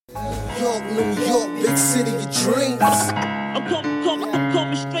New York, big city of dreams. I'm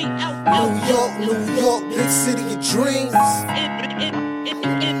coming straight out. New York, big city of dreams.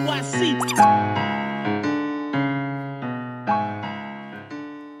 NYC.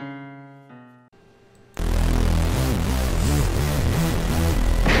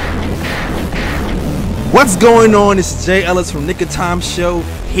 What's going on? This is Jay Ellis from Knick of Time Show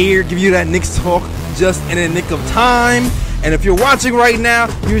here, give you that Knicks talk just in a nick of time. And if you're watching right now,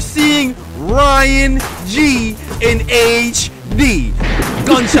 you're seeing Ryan G in HD.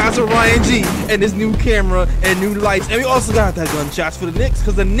 Gunshots of Ryan G and his new camera and new lights. And we also got that gunshots for the Knicks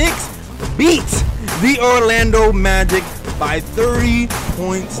because the Knicks beat the Orlando Magic by 30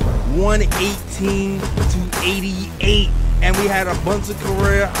 points, 118 to 88. And we had a bunch of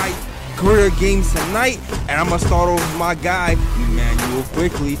career games tonight, and I'm gonna start off with my guy Immanuel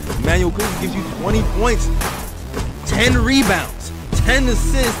Quickley. Immanuel Quickley gives you 20 points, 10 rebounds, 10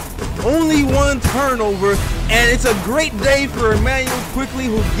 assists, only 1 turnover, and it's a great day for Immanuel Quickley,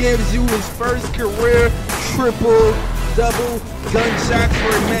 who gives you his first career triple-double. Gunshots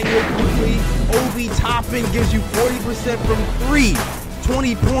for Immanuel Quickley. Obi Toppin gives you 40% from 3,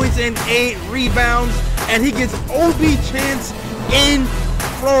 20 points and 8 rebounds, and he gets Obi chance in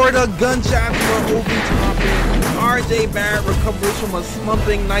Florida. Gunshots for Obi Toppin. RJ Barrett recovers from a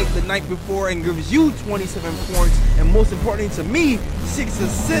slumping night the night before and gives you 27 points, and most importantly to me, 6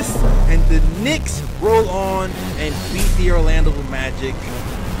 assists, and the Knicks roll on and beat the Orlando Magic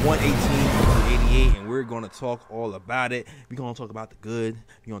 118 to 88, and we're going to talk all about it. We're going to talk about the good,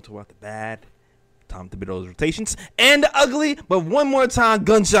 we're going to talk about the bad, time to beat those rotations, and the ugly, but one more time,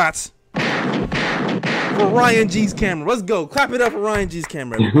 gunshots for Ryan G's camera. Let's go. Clap it up for Ryan G's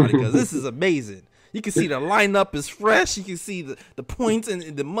camera, everybody, because this is amazing. You can see the lineup is fresh. You can see the points and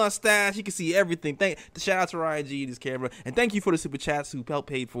the mustache. You can see everything. Shout out to Ryan G and his camera. And thank you for the super chats who helped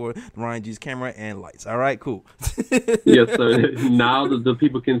pay for Ryan G's camera and lights. All right, cool. Yes, sir. Now the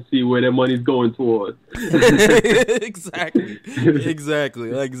people can see where their money's going towards. Exactly.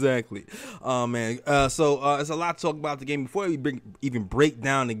 Oh, man. So it's a lot to talk about the game. Before we even break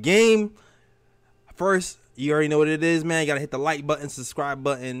down the game, first, you already know what it is, man. You got to hit the like button, subscribe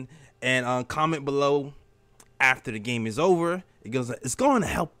button, and comment below after the game is over. It's going to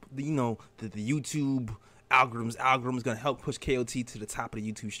help the YouTube algorithms. Algorithms going to help push KOT to the top of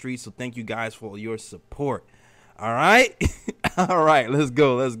the YouTube streets. So thank you guys for your support. All right, all right, let's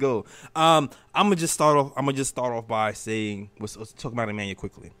go. I'm gonna just start off by saying let's talk about Immanuel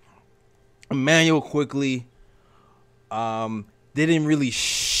Quickley. Immanuel Quickley didn't really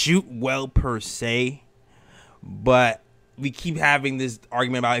shoot well per se, but we keep having this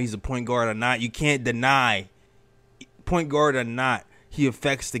argument about he's a point guard or not. You can't deny, point guard or not, he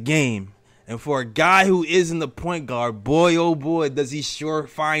affects the game. And for a guy who isn't the point guard, boy, oh boy, does he sure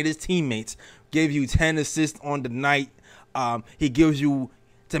find his teammates. Give you 10 assists on the night. He gives you,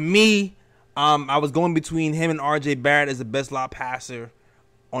 to me, I was going between him and RJ Barrett as the best lob passer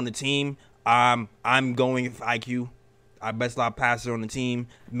on the team. I'm going with IQ, our best lob passer on the team.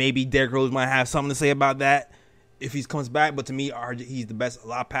 Maybe Derrick Rose might have something to say about that if he comes back, but to me, RJ, he's the best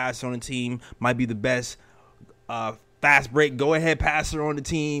lob passer on the team, might be the best fast break, go-ahead passer on the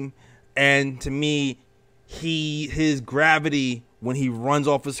team, and to me, his gravity when he runs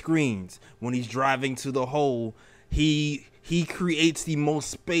off of screens, when he's driving to the hole, he creates the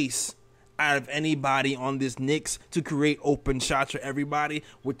most space out of anybody on this Knicks to create open shots for everybody,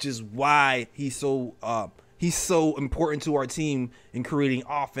 which is why he's so important to our team in creating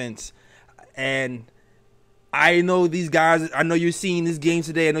offense. And I know these guys, I know you're seeing this game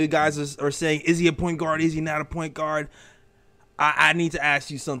today. I know you guys are saying, is he a point guard? Is he not a point guard? I need to ask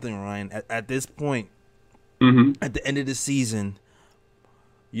you something, Ryan. At this point, at the end of the season,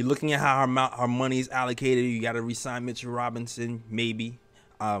 you're looking at how our money is allocated. You got to re-sign Mitchell Robinson, maybe.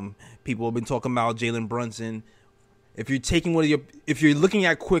 People have been talking about Jalen Brunson. If you're looking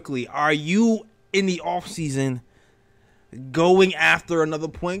at Quickley, are you in the offseason going after another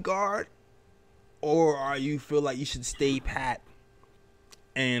point guard? Or are you feel like you should stay pat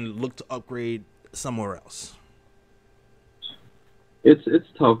and look to upgrade somewhere else? It's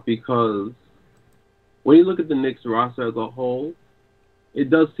tough because when you look at the Knicks roster as a whole, it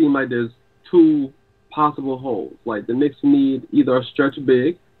does seem like there's 2 possible holes. Like the Knicks need either a stretch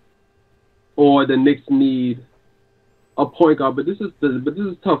big or the Knicks need a point guard. But this is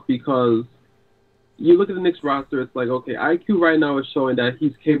tough because you look at the Knicks roster, it's like, okay, IQ right now is showing that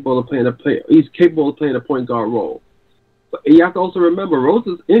he's capable of playing a point guard role. But you have to also remember Rose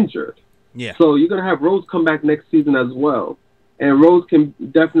is injured. Yeah. So you're gonna have Rose come back next season as well. And Rose can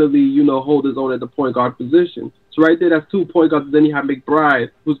definitely, hold his own at the point guard position. So right there, that's 2 point guards. Then you have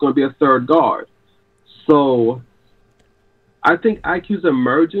McBride, who's going to be a third guard. So I think IQ's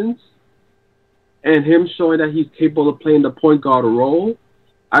emergence and him showing that he's capable of playing the point guard role,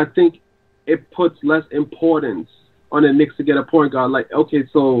 I think it puts less importance on the Knicks to get a point guard. Like, okay,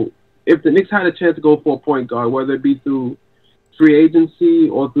 so if the Knicks had a chance to go for a point guard, whether it be through free agency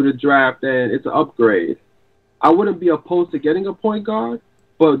or through the draft, then it's an upgrade. I wouldn't be opposed to getting a point guard,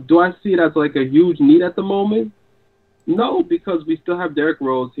 but do I see it as like a huge need at the moment? No, because we still have Derrick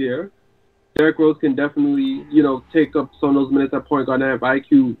Rose here. Derrick Rose can definitely, take up some of those minutes at point guard and have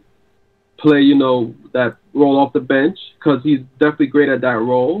IQ play, that role off the bench because he's definitely great at that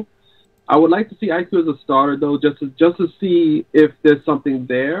role. I would like to see IQ as a starter, though, just to see if there's something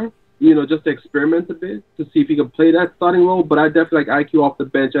there, just to experiment a bit, to see if he can play that starting role. But I definitely like IQ off the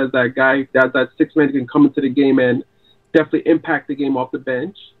bench as that guy, that sixth man who can come into the game and definitely impact the game off the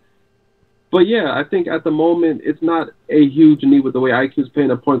bench. But, yeah, I think at the moment it's not a huge need with the way IQ is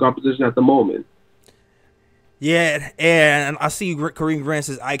playing a point guard position at the moment. Yeah, and I see Kareem Grant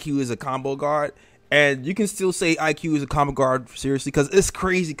says IQ is a combo guard. And you can still say IQ is a combo guard, seriously, because it's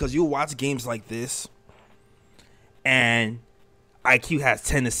crazy because you'll watch games like this, and IQ has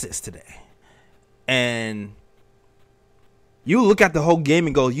 10 assists today. And you look at the whole game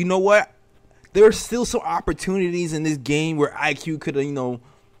and go, you know what? There are still some opportunities in this game where IQ could have,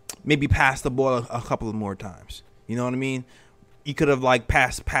 maybe passed the ball a couple of more times. You know what I mean? He could have, like,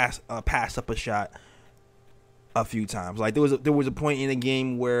 passed up a shot a few times. Like, there was a point in the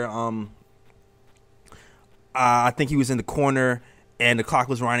game where I think he was in the corner and the clock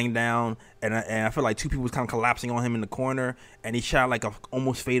was running down, and I felt like two people was kind of collapsing on him in the corner, and he shot like a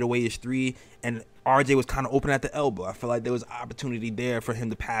almost fadeaway-ish three, and RJ was kind of open at the elbow. I feel like there was opportunity there for him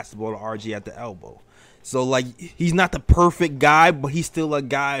to pass the ball to RJ at the elbow. So, like, he's not the perfect guy, but he's still a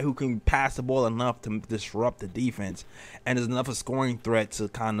guy who can pass the ball enough to disrupt the defense, and is enough a scoring threat to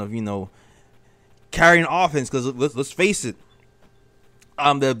kind of, carry an offense, because let's face it,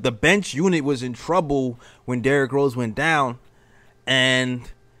 the bench unit was in trouble when Derrick Rose went down,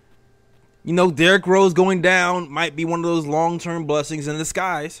 and Derrick Rose going down might be one of those long-term blessings in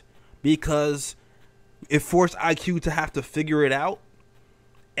disguise, because it forced IQ to have to figure it out,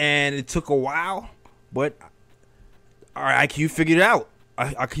 and it took a while, but our IQ figured it out.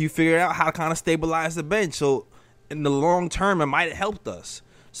 IQ figured out how to kind of stabilize the bench, so in the long term it might have helped us.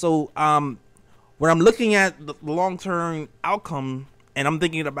 So when I'm looking at the long-term outcome, and I'm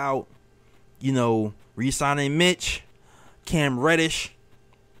thinking about, re-signing Mitch, Cam Reddish,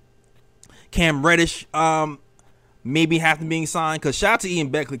 maybe having being signed. Because shout out to Ian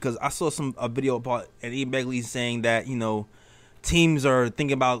Beckley, because I saw a video about and Ian Beckley saying that, teams are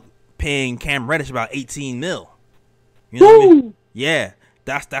thinking about paying Cam Reddish about $18 million. You know what I mean? Yeah,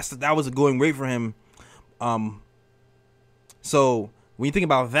 that was a going rate for him. So when you think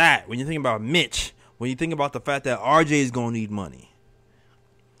about that, when you think about Mitch, when you think about the fact that RJ is going to need money,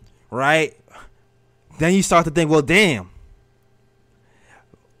 right? Then you start to think, well, damn.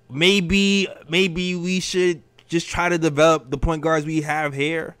 Maybe we should just try to develop the point guards we have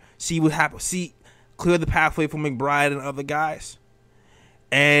here. See what happens. Clear the pathway for McBride and other guys,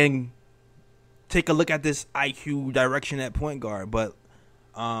 and take a look at this IQ direction at point guard. But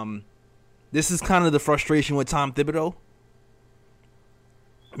this is kind of the frustration with Tom Thibodeau,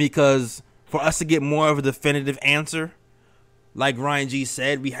 because for us to get more of a definitive answer, like Ryan G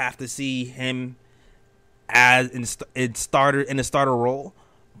said, we have to see him as in the starter role.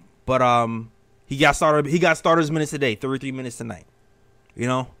 But he got starters minutes today, 33 minutes tonight. He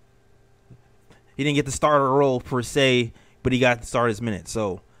didn't get the starter role per se, but he got the starters minutes.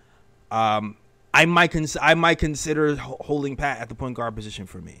 So I might consider holding pat at the point guard position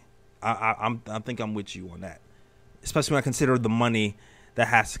for me. I think I'm with you on that, especially when I consider the money that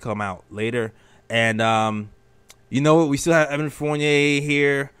has to come out later. And we still have Evan Fournier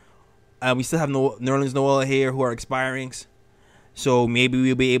here. We still have Nerlens Noel here, who are expirings. So maybe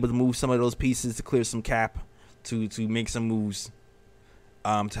we'll be able to move some of those pieces to clear some cap, to make some moves,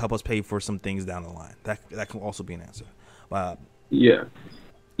 to help us pay for some things down the line. That can also be an answer.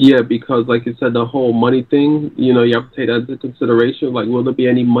 Yeah, because like you said, the whole money thing, you have to take that into consideration. Like, will there be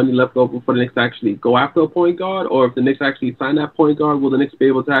any money left over for the Knicks to actually go after a point guard? Or if the Knicks actually sign that point guard, will the Knicks be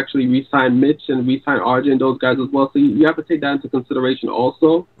able to actually re-sign Mitch and re-sign RJ and those guys as well? So you have to take that into consideration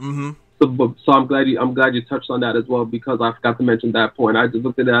also. Mm-hmm. So I'm glad you touched on that as well, because I forgot to mention that point. I just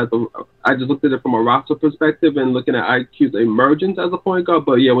looked at it from a roster perspective and looking at IQ's emergence as a point guard.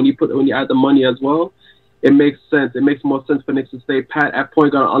 But yeah, when you add the money as well, it makes sense. It makes more sense for Knicks to stay pat at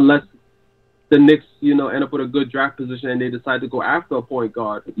point guard, unless the Knicks, end up with a good draft position and they decide to go after a point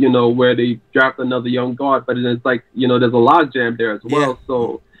guard, where they draft another young guard, but it's like, there's a logjam there as well. Yeah.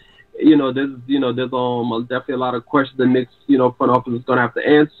 So, there's definitely a lot of questions the Knicks, front office is going to have to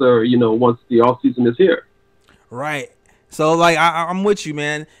answer, once the offseason is here. Right. So, like, I'm with you,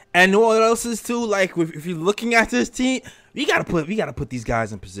 man. And what else is, too, like, if you're looking at this team, we gotta put these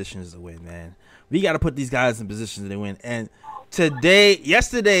guys in positions to win, man. We got to put these guys in positions to win. And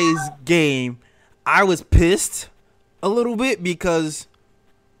yesterday's game, I was pissed a little bit because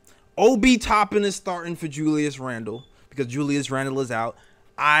Obi Toppin is starting for Julius Randle because Julius Randle is out.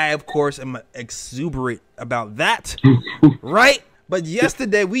 I, of course, am exuberant about that, right? But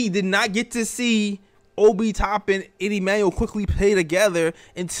yesterday, we did not get to see Obi Toppin and Immanuel Quickley play together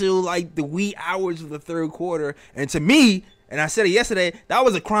until, like, the wee hours of the third quarter. And to me, and I said it yesterday, that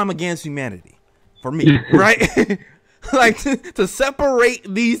was a crime against humanity for me, right? Like, to separate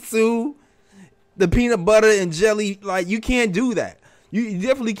these two, the peanut butter and jelly, like, you can't do that. You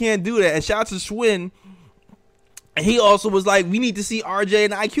definitely can't do that. And shout out to Schwinn. And he also was like, we need to see RJ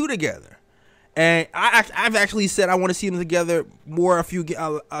and IQ together. And I've actually said I want to see them together more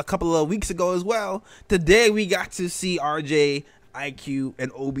a couple of weeks ago as well. Today we got to see RJ, IQ,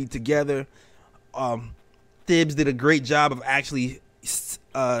 and Obi together. Thibs did a great job of actually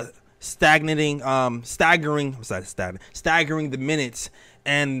staggering the minutes.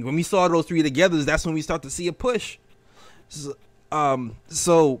 And when we saw those three together, that's when we start to see a push.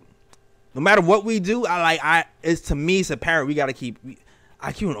 So no matter what we do, to me, it's apparent we got to keep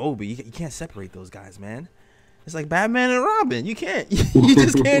IQ and Obi. You can't separate those guys, man. It's like Batman and Robin. You can't. You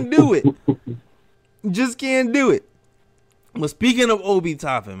just can't do it. You just can't do it. But speaking of Obi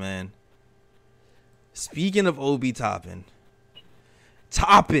Toppin, man.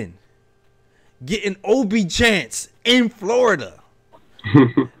 Toppin getting Obi chance in Florida.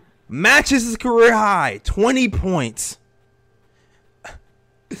 Matches his career high, 20 points.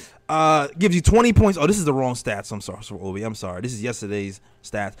 Gives you 20 points. Oh, this is the wrong stats. I'm sorry, Obi. I'm sorry. This is yesterday's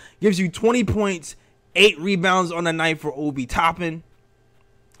stats. Gives you 20 points, 8 rebounds on the night for Obi Toppin.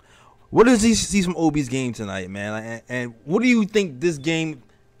 What does he see from Obi's game tonight, man? And what do you think this game?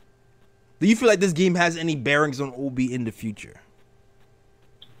 Do you feel like this game has any bearings on Obi in the future?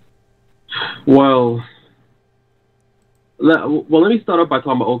 Well, let me start off by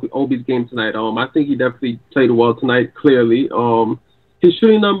talking about Obi's game tonight. I think he definitely played well tonight. Clearly, his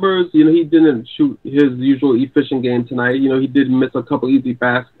shooting numbers, he didn't shoot his usual efficient game tonight. He did miss a couple easy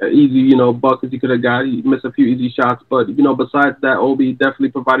buckets he could have got. He missed a few easy shots, but besides that, Obi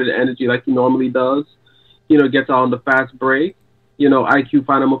definitely provided the energy like he normally does. Gets out on the fast break. IQ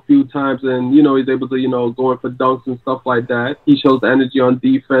found him a few times, and he's able to go in for dunks and stuff like that. He shows the energy on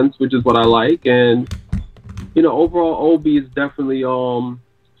defense, which is what I like, and overall, Obi is definitely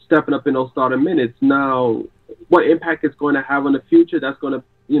stepping up in those starting minutes. Now, what impact it's going to have in the future, that's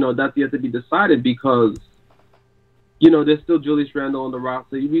yet to be decided because, there's still Julius Randle on the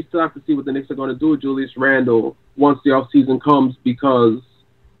roster. We still have to see what the Knicks are going to do with Julius Randle once the offseason comes because,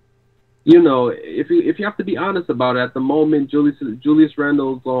 if you have to be honest about it, at the moment, Julius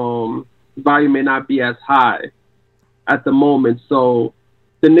Randle's value may not be as high at the moment. So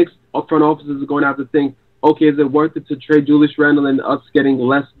the Knicks front office is going to have to think, okay, is it worth it to trade Julius Randle and us getting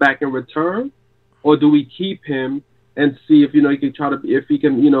less back in return? Or do we keep him and see if he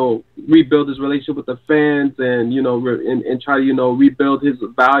can rebuild his relationship with the fans and and try to rebuild his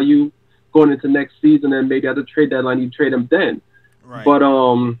value going into next season, and maybe at the trade deadline you trade him then. Right. But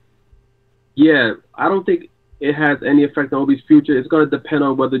yeah, I don't think it has any effect on Obi's future. It's going to depend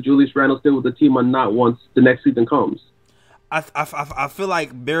on whether Julius Randle's still with the team or not once the next season comes. I feel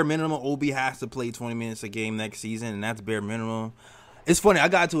like bare minimum Obi has to play 20 minutes a game next season, and that's bare minimum. It's funny. I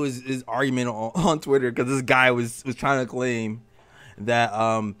got to his argument on Twitter because this guy was trying to claim that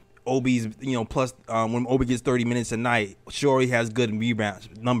Obi's plus when Obi gets 30 minutes a night, sure he has good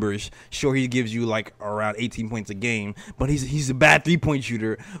rebound numbers, sure he gives you like around 18 points a game, but he's a bad 3-point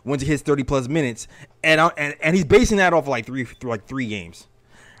shooter once he hits 30 plus minutes, and he's basing that off like three games,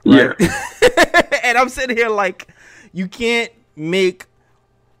 right? Yeah. And I'm sitting here like, you can't make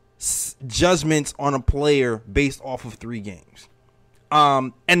judgments on a player based off of 3 games.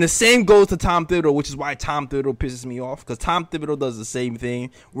 And the same goes to Tom Thibodeau, which is why Tom Thibodeau pisses me off, because Tom Thibodeau does the same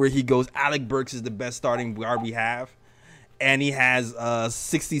thing where he goes, Alec Burks is the best starting guard we have, and he has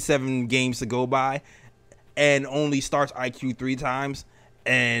 67 games to go by and only starts IQ 3 times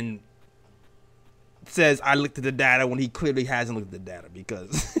and says, I looked at the data when he clearly hasn't looked at the data,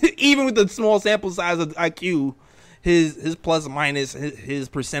 because even with the small sample size of IQ, his plus minus, his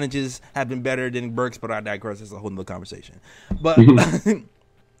percentages have been better than Burks, but I digress. It's a whole nother conversation. But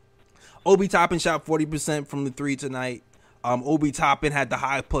Obi Toppin shot 40% from the three tonight. Obi Toppin had the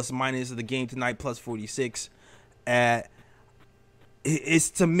high plus minus of the game tonight, plus 46. It's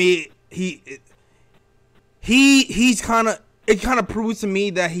to me he's kind of proves to me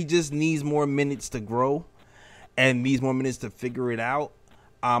that he just needs more minutes to grow and needs more minutes to figure it out.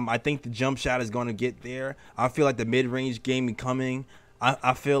 I think the jump shot is going to get there. I feel like the mid-range game is coming.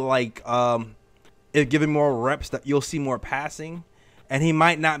 I feel like if given more reps, that you'll see more passing, and he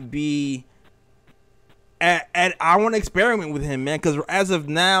might not be. I want to experiment with him, man, because as of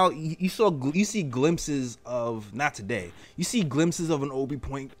now, you see glimpses of, not today. You see glimpses of an Obi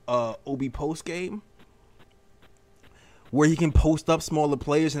post game where he can post up smaller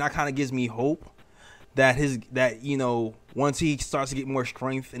players, and that kind of gives me hope that once he starts to get more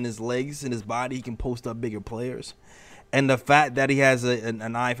strength in his legs and his body, he can post up bigger players. And the fact that he has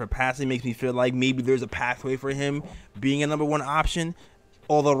an eye for passing makes me feel like maybe there's a pathway for him being a number one option.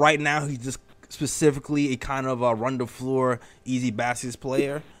 Although right now he's just specifically a kind of a run the floor, easy baskets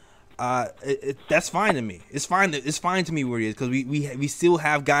player. That's fine to me. It's fine to me where he is, because we still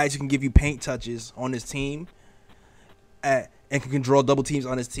have guys who can give you paint touches on his team, and can control double teams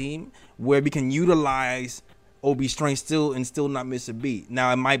on his team, where we can utilize Obi's strength still not miss a beat.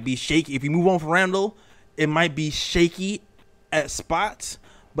 Now it might be shaky if you move on from Randall. It might be shaky at spots,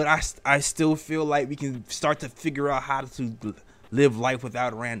 but I still feel like we can start to figure out how to live life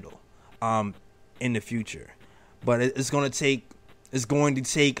without Randall in the future. But it's going to take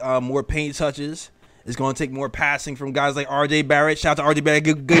more paint touches. It's going to take more passing from guys like R.J. Barrett. Shout out to R.J. Barrett,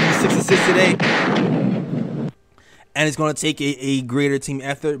 good 6 assists today. And it's going to take a greater team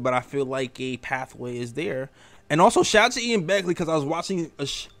effort, but I feel like a pathway is there. And also shout out to Ian Begley, because I was watching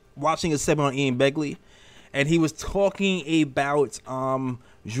a segment on Ian Begley, and he was talking about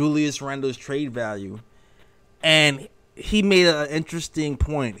Julius Randle's trade value, and he made an interesting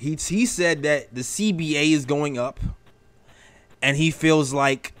point. He said that the CBA is going up, and he feels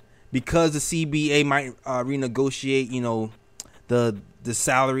like because the CBA might renegotiate, the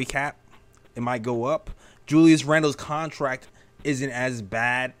salary cap, it might go up. Julius Randle's contract isn't as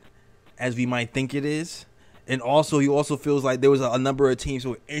bad as we might think it is. And also, he also feels like there was a number of teams who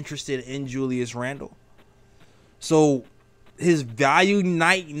were interested in Julius Randle. So his value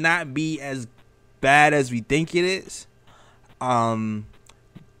might not be as bad as we think it is.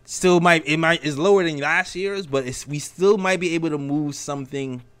 Still is lower than last year's, but we still might be able to move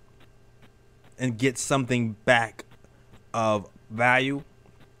something and get something back of value.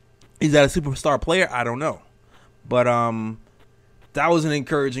 Is that a superstar player? I don't know. But that was an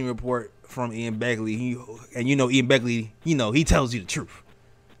encouraging report from Ian Begley. Ian Begley, he tells you the truth.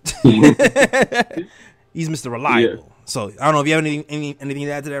 He's Mr. Reliable. Yeah. So I don't know if you have anything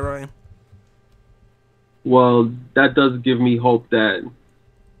to add to that, Ryan. Well, that does give me hope that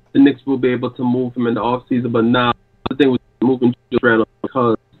the Knicks will be able to move him in the offseason. But now the thing with moving Julius Randle,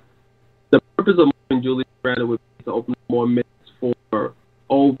 because the purpose of moving Julius Randle would be to open more minutes for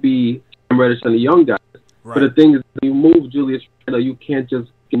OB and Reddish and the young guys. Right. But the thing is, when you move Julius Randle, you can't just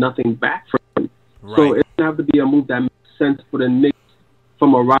get nothing back from him. Right. So it's going to have to be a move that makes sense for the Knicks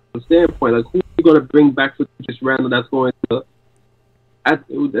from a roster standpoint. Like, who are you going to bring back for Julius Randle that's going to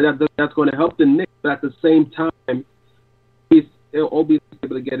help the Knicks, but at the same time, OB is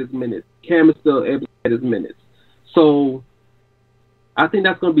able to get his minutes. Cam is still able to get his minutes. So I think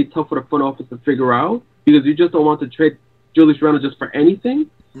that's going to be tough for the front office to figure out, because you just don't want to trade Julius Randle just for anything.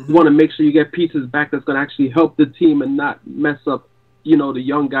 Mm-hmm. You want to make sure you get pieces back that's going to actually help the team and not mess up, the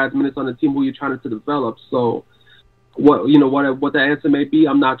young guys' minutes on the team who you're trying to develop. So what the answer may be,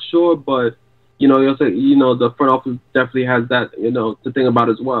 I'm not sure, but you'll say, the front office definitely has that, to think about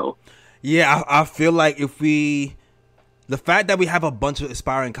as well. Yeah, I feel like the fact that we have a bunch of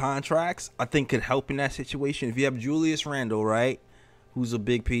expiring contracts, I think could help in that situation. If you have Julius Randle, right, who's a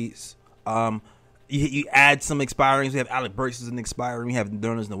big piece, you add some expirings. We have Alec Burks is an expiring. We have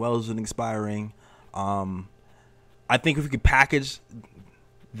Nerlens Noel is an expiring. I think if we could package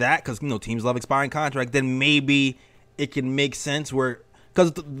that, because teams love expiring contracts, then maybe it can make sense.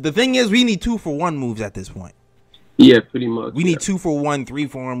 Because the thing is, we need 2-for-1 moves at this point. Yeah, pretty much. We need 2-for-1,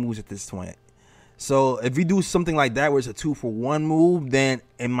 3-for-1 moves at this point. So if we do something like that where it's a 2-for-1 move, then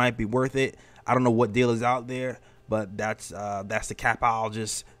it might be worth it. I don't know what deal is out there, but that's the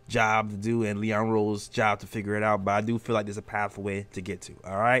capologist's job to do and Leon Rose's job to figure it out. But I do feel like there's a pathway to get to.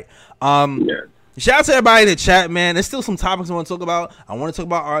 All right. Shout out to everybody in the chat, man. There's still some topics I want to talk about. I want to talk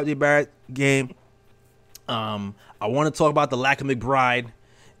about R.J. Barrett game. I want to talk about the lack of McBride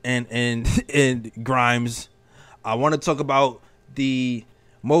and Grimes. I want to talk about the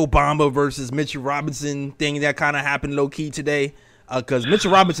Mo Bamba versus Mitchell Robinson thing that kind of happened low key today. because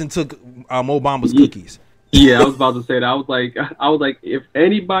Mitchell Robinson took Mo Bamba's cookies. Yeah, I was about to say that. I was like, if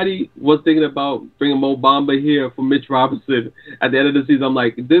anybody was thinking about bringing Mo Bamba here for Mitch Robinson at the end of the season, I'm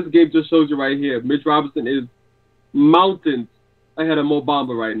like, this game just shows you right here. Mitch Robinson is mountains ahead of Mo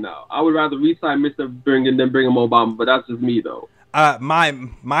Bamba right now. I would rather re-sign Mitch than bring Mo Bamba, but that's just me though.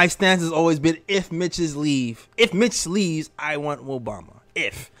 My stance has always been if Mitch leaves, I want Mo Bamba.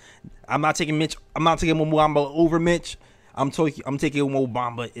 If I'm not taking Mo Bamba over Mitch. I'm taking Mo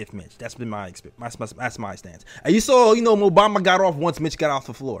Bamba if Mitch. That's been my experience. That's my stance. And you saw, Mo Bamba got off once Mitch got off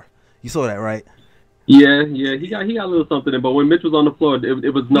the floor. You saw that, right? Yeah. He got a little something, but when Mitch was on the floor,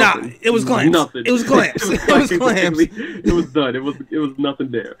 it was nothing. Nah, it was clamps. Nothing. It was clamps. It was clamps. It was done. It was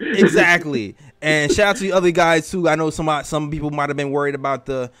nothing there. Exactly. And shout out to the other guys too. I know some people might have been worried about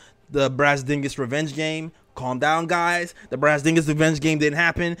the Brazdingas revenge game. Calm down, guys. The Brazdingas revenge game didn't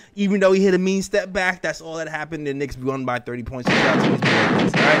happen. Even though he hit a mean step back, that's all that happened. The Knicks won by 30 points.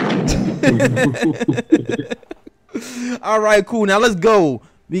 All right, cool. Now let's go.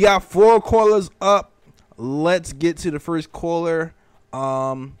 We got 4 callers up. Let's get to the first caller.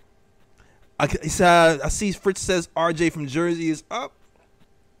 I see Fritz says RJ from Jersey is up.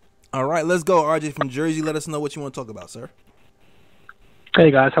 All right, let's go. RJ from Jersey. Let us know what you want to talk about, sir.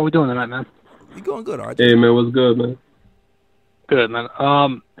 Hey, guys. How we doing tonight, man? You going good, RJ? Hey, man. What's good, man? Good, man.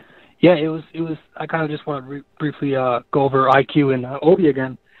 Yeah, it was. I kind of just want to briefly go over IQ and Obi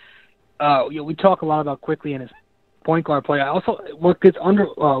again. We talk a lot about Quickley and his point guard play. Also, what gets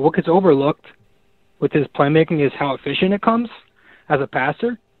overlooked with his playmaking is how efficient it comes as a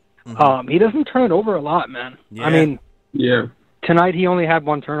passer. Mm-hmm. He doesn't turn it over a lot, man. Yeah. I mean, yeah. Tonight he only had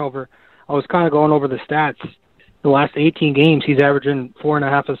 1 turnover. I was kind of going over the stats. The last 18 games, he's averaging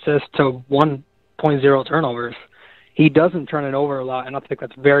 4.5 assists to 1.0 turnovers. He doesn't turn it over a lot, and I think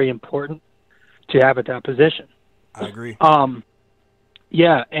that's very important to have at that position. I agree.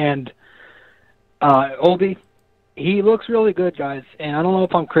 Yeah, and Obi, he looks really good, guys. And I don't know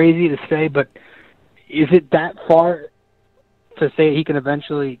if I'm crazy to say, but is it that far to say he can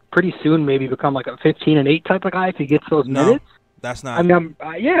eventually, pretty soon, maybe become like a 15-8 type of guy if he gets those minutes? That's not. I mean,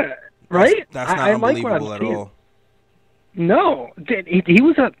 yeah, right? That's not I like unbelievable what at I'm seeing. all. No, he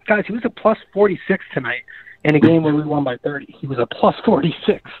was a plus 46 tonight in a game where we won by 30. He was a plus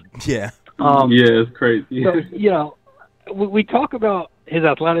 46. Yeah. Yeah, it's crazy. So, we talk about his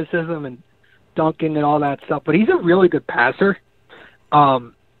athleticism and dunking and all that stuff, but he's a really good passer.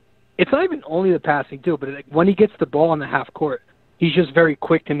 It's not even only the passing too, but when he gets the ball in the half court, he's just very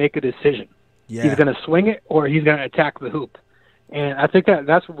quick to make a decision. Yeah. He's going to swing it or he's going to attack the hoop. And I think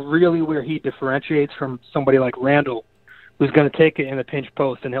that's really where he differentiates from somebody like Randall, who's going to take it in the pinch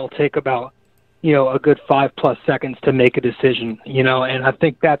post, and he'll take about, a good 5+ seconds to make a decision, and I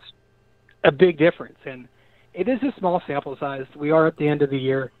think that's a big difference. And it is a small sample size. We are at the end of the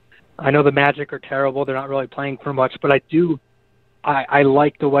year. I know the Magic are terrible. They're not really playing for much, but I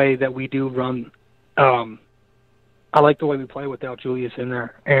like the way that we do run. I like the way we play without Julius in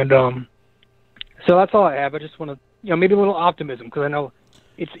there. And so that's all I have. I just want to, maybe a little optimism, because I know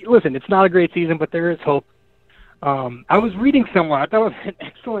it's not a great season, but there is hope. I was reading somewhere. I thought it was an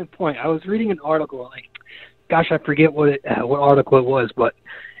excellent point. I was reading an article. I forget what article it was, but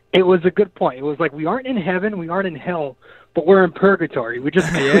it was a good point. It was like, we aren't in heaven, we aren't in hell, but we're in purgatory. We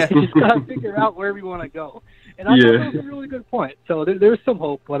just, we just got to figure out where we want to go. And I thought that was a really good point. So there's some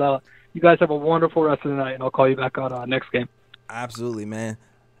hope. But you guys have a wonderful rest of the night, and I'll call you back on next game. Absolutely, man.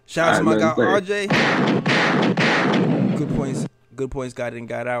 Shout out to my guy RJ. Good points. Got in,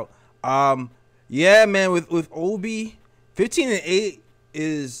 got out. Yeah, man. With Obi, 15-8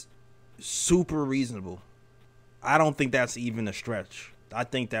 is super reasonable. I don't think that's even a stretch. I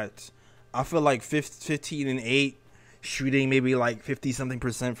feel like 15-8, shooting maybe like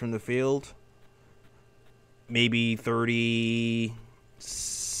 50-something% from the field, maybe 35,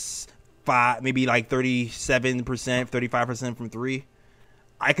 maybe like 37%, 35% from 3.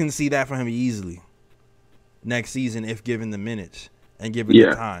 I can see that for him easily next season if given the minutes and given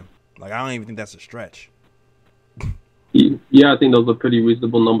the time. I don't even think that's a stretch. Yeah, I think those are pretty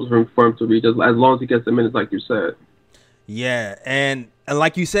reasonable numbers for him to reach, as long as he gets the minutes, like you said. Yeah, and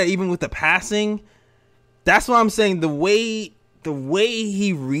like you said, even with the passing, that's what I'm saying. The way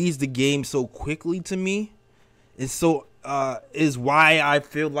he reads the game so quickly to me is why I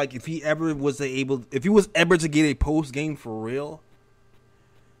feel like if he was ever to get a post game for real,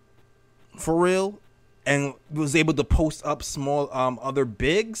 and was able to post up small other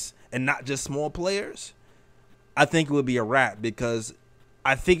bigs and not just small players, I think it would be a wrap, because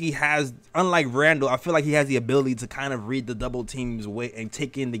I think he has, unlike Randall, I feel like he has the ability to kind of read the double team's way and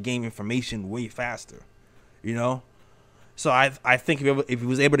take in the game information way faster, So I think if he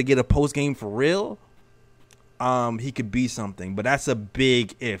was able to get a post game for real, he could be something. But that's a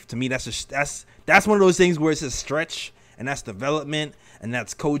big if. To me, that's one of those things where it's a stretch, and that's development, and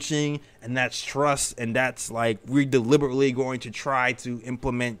that's coaching, and that's trust, and that's like we're deliberately going to try to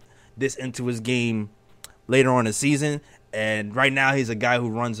implement this into his game later on in the season. And right now, he's a guy who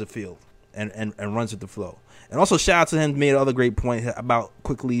runs the field and runs with the flow. And also, shout out to him, made another great point about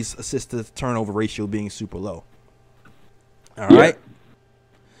Quickley's assist to turnover ratio being super low. All right.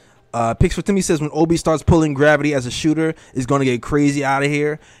 Picks for Timmy says when Obi starts pulling gravity as a shooter, it's going to get crazy out of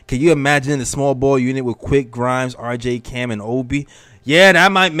here. Can you imagine the small ball unit with Quick, Grimes, RJ, Cam, and Obi? Yeah,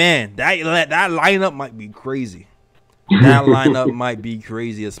 that lineup might be crazy. That lineup might be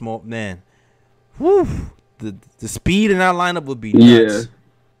crazy. A small man. Whew. The speed in that lineup would be nuts. Yeah.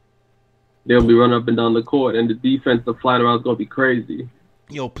 They'll be running up and down the court, and the defense, the flying around is going to be crazy.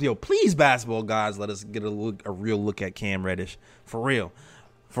 Yo, please, basketball guys, let us get a real look at Cam Reddish. For real.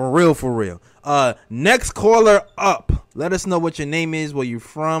 Next caller up. Let us know what your name is, where you're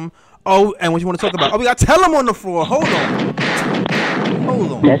from. Oh, and what you want to talk about. Oh, we got Tellum on the floor. Hold on.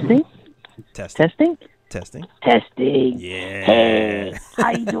 Testing. Yeah. Hey,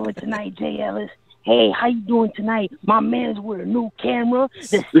 how you doing tonight, Jay Ellis? Hey, how you doing tonight? My man's with a new camera,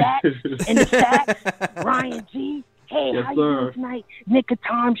 the stats and the stats. Ryan G. Hey, yes, how you doing tonight? Knick of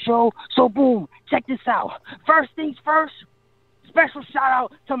Time Show. So, boom, check this out. First things first, special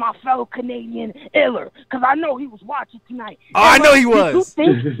shout-out to my fellow Canadian, Ellis, because I know he was watching tonight. Oh, I know he was.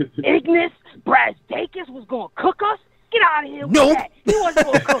 Did you think Ignis Brazdeikis was going to cook us? Get out of here with Nope. that. He wasn't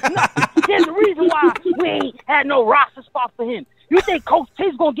going to cook nothing. There's a reason why we ain't had no roster spot for him. You think Coach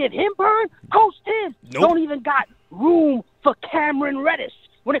Tibbs going to get him burned? Coach Tibbs don't even got room for Cameron Reddish.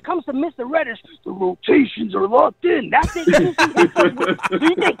 When it comes to Mr. Reddish, the rotations are locked in. That's it. Do you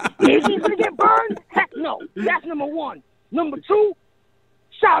think Iggy's going to get burned? Heck no. That's number one. Number two,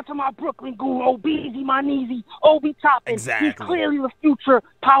 shout out to my Brooklyn goon, Obeezy, my Neezy, Obi Toppin. Exactly. He's clearly the future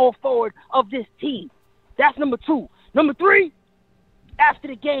power forward of this team. That's number two. Number three, after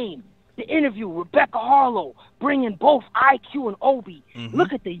the game, the interview, Rebecca Harlow, bringing both IQ and Obi. Mm-hmm.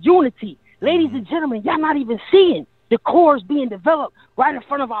 Look at the unity. Ladies and gentlemen, y'all not even seeing the core is being developed right in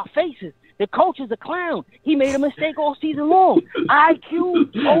front of our faces. The coach is a clown. He made a mistake all season long.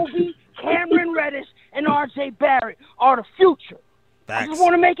 IQ, Obi, Cameron Reddish, and RJ Barrett are the future. Facts. I just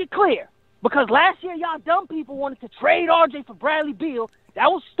want to make it clear. Because last year, y'all dumb people wanted to trade RJ for Bradley Beal. That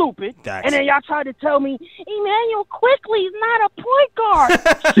was stupid. Facts. And then y'all tried to tell me, Immanuel Quickley is not a point guard.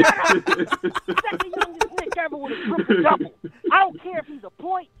 Shut up. Second youngest Knick ever with a triple-double. I don't care if he's a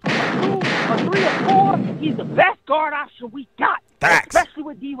point, a 2, a 3, or 4. He's the best guard option we got. Facts. Especially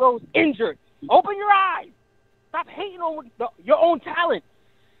with D-Rose injured. Open your eyes. Stop hating on your own talent.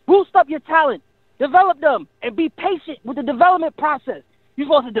 Boost up your talent. Develop them. And be patient with the development process. You're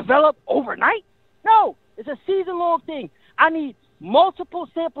supposed to develop overnight? No. It's a season-long thing. I need multiple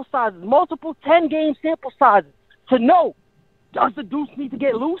sample sizes, multiple 10-game sample sizes to know, does the Deuce need to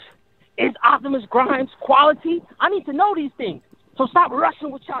get loose? Is Optimus Grimes quality? I need to know these things. So stop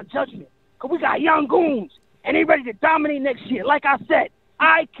rushing with y'all judgment. Because we got young goons, and they ready to dominate next year. Like I said,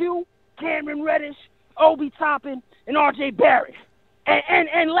 IQ, Cameron Reddish, Obi Toppin, and RJ Barrett.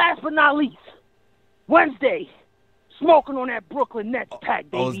 And last but not least, Wednesday, smoking on that Brooklyn Nets pack,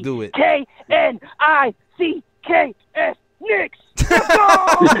 baby. Let's do it. Knicks. Let's go!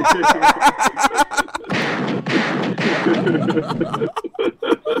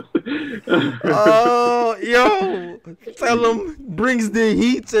 Oh, yo, tell him brings the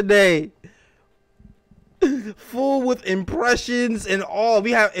heat today. Full with impressions and all.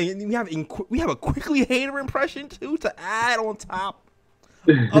 We have a Quickley hater impression too to add on top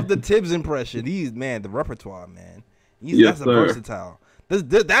of the Tibbs impression. The repertoire, man. That's a versatile.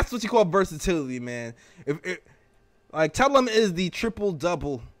 That's what you call versatility, man. Like, tell him is the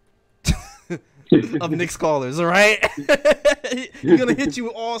triple-double of Knicks callers, all right? He's going to hit you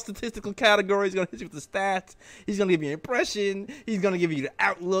with all statistical categories. He's going to hit you with the stats. He's going to give you an impression. He's going to give you the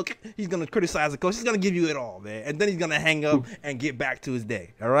outlook. He's going to criticize the coach. He's going to give you it all, man. And then he's going to hang up and get back to his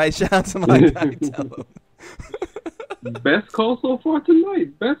day, all right? Shout out to my guy, tell him. Best call so far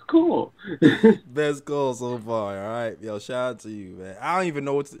tonight. Best call. Best call so far. All right, yo, shout out to you, man. I don't even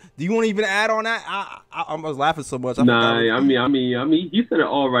know what. Do you want to even add on that? I was laughing so much. I mean, he said it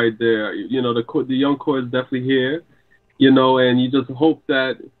all right there. You know, the young core is definitely here. You know, and you just hope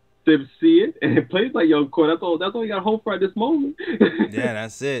that Tibbs see it and it plays like young core. That's all you got to hope for at this moment. Yeah,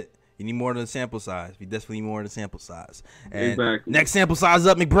 that's it. You need more than a sample size. You definitely need more than a sample size. And exactly. Next sample size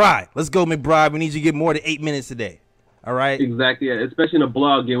up, McBride. Let's go, McBride. We need you to get more than 8 minutes today. All right. Exactly, yeah. Especially in a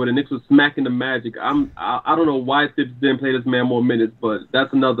blog game where the Knicks was smacking the Magic. I don't know why Tibbs didn't play this man more minutes, but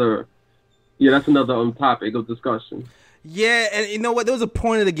that's another topic of discussion. Yeah, and you know what? There was a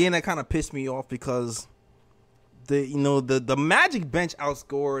point of the game that kind of pissed me off because the Magic bench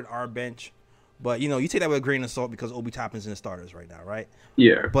outscored our bench, but you take that with a grain of salt because Obi Toppin's in the starters right now, right?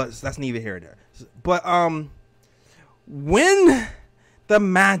 Yeah. But that's neither here nor there. But when the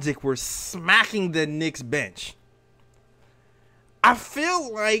Magic were smacking the Knicks bench, I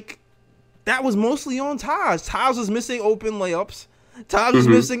feel like that was mostly on Taj. Taj was missing open layups. Taj was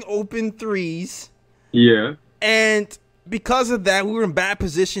missing open threes. Yeah. And because of that, we were in bad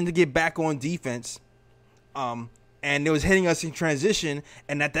position to get back on defense. And it was hitting us in transition.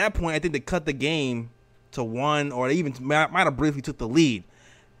 And at that point, I think they cut the game to 1, or they even might have briefly took the lead.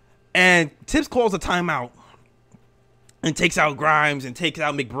 And Tibbs calls a timeout and takes out Grimes and takes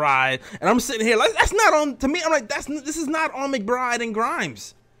out McBride. And I'm sitting here like, that's not on, to me, I'm like, this is not on McBride and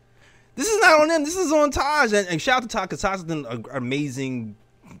Grimes. This is not on them. This is on Taj. And shout out to Taj, because Taj has done an amazing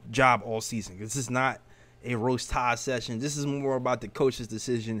job all season. This is not a roast Taj session. This is more about the coach's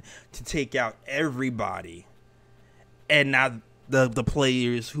decision to take out everybody and not the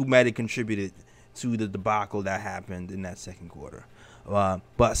players who might have contributed to the debacle that happened in that second quarter.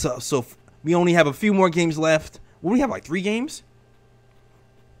 But so we only have a few more games left. What do we have, like 3 games?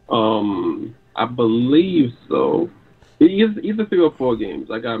 I believe so. Either 3 or 4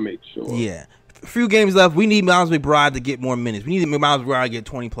 games. I gotta make sure. Yeah. A few games left. We need Miles McBride to get more minutes. We need Miles McBride to get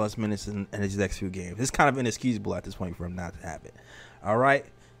 20-plus minutes in his next few games. It's kind of inexcusable at this point for him not to have it. All right?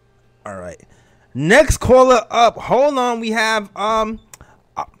 Next caller up. Hold on. We have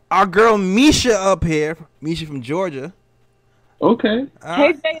our girl Misha up here. Misha from Georgia. Okay.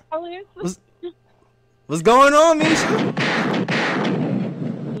 Hey, Jay Ellis. What's going on, Misha?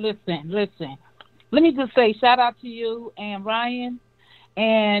 Listen. Let me just say shout out to you and Ryan.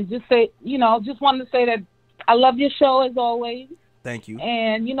 And just say, just wanted to say that I love your show as always. Thank you.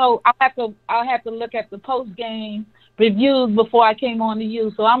 And I have to look at the post game reviews before I came on to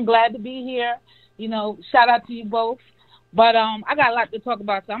you. So I'm glad to be here. Shout out to you both. But I got a lot to talk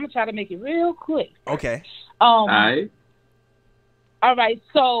about, so I'm gonna try to make it real quick. Okay. All right. All right.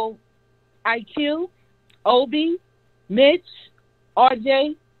 So IQ, Obi, Mitch,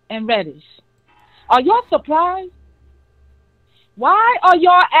 RJ, and Reddish. Are y'all surprised? Why are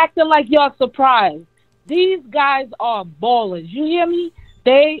y'all acting like y'all surprised? These guys are ballers. You hear me?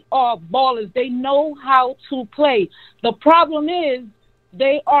 They are ballers. They know how to play. The problem is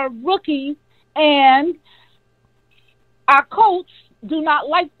they are rookies, and our coach do not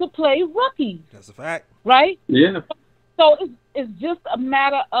like to play rookies. That's a fact. Right? Yeah. So it's just a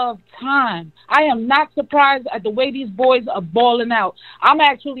matter of time. I am not surprised at the way these boys are balling out. I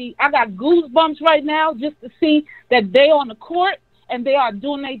got goosebumps right now just to see that they on the court and they are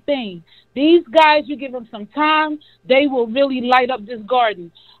doing their thing. These guys, you give them some time, they will really light up this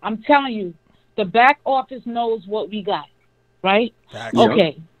garden. I'm telling you, the back office knows what we got, right?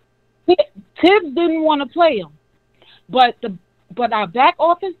 Okay. Tibbs didn't want to play him, but our back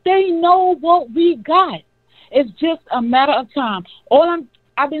office, they know what we got. It's just a matter of time.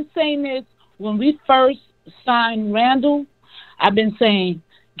 I've been saying this when we first signed Randall. I've been saying,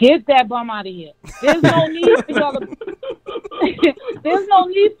 get that bum out of here. There's no need for y'all to. There's no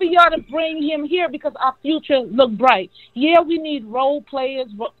need for y'all to bring him here because our future look bright. Yeah, we need role players,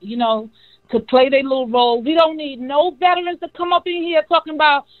 to play their little role. We don't need no veterans to come up in here talking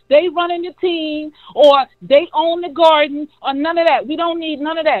about they running the team or they own the garden or none of that. We don't need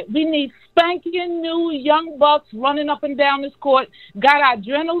none of that. We need spanking new young bucks running up and down this court, got our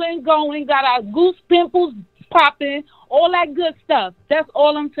adrenaline going, got our goose pimples popping, all that good stuff. That's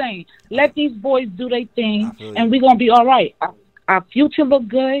all I'm saying. Let these boys do their thing, and we're going to be all right. Our future look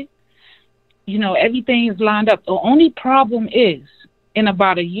good. Everything is lined up. The only problem is, in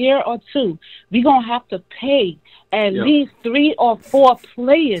about a year or two, we're going to have to pay at least 3 or 4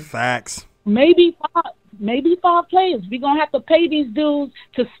 players. Facts. Maybe 5 players. We're going to have to pay these dudes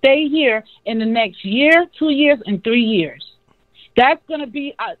to stay here in the next year, 2 years, and 3 years. That's going to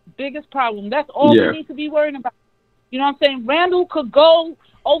be our biggest problem. That's all we need to be worrying about. You know what I'm saying? Randall could go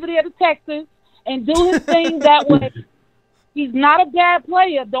over there to Texas and do his thing that way. He's not a bad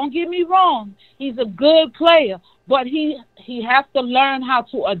player. Don't get me wrong. He's a good player. But he has to learn how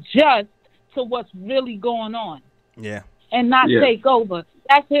to adjust to what's really going on. Yeah. And not take over.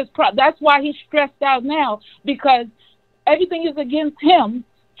 That's his that's why he's stressed out now, because everything is against him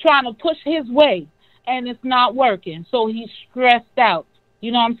trying to push his way, and it's not working. So he's stressed out.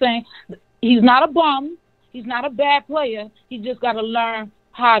 You know what I'm saying? He's not a bum. He's not a bad player. He just got to learn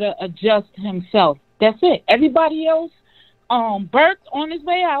how to adjust himself. That's it. Everybody else, Burks on his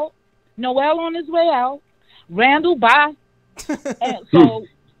way out, Noel on his way out, Randall bye. And so,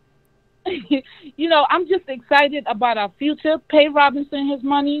 you know, I'm just excited about our future. Pay Robinson his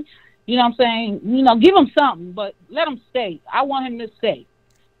money. You know what I'm saying? You know, give him something, but let him stay. I want him to stay.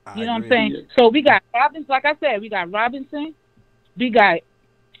 You know what I'm saying? Yeah. So we got Robinson, like I said, we got Robinson, we got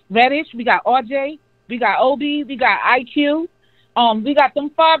Reddish, we got RJ, we got OB, we got IQ. We got them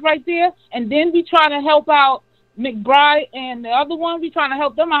 5 right there, and then we trying to help out McBride and the other one. We trying to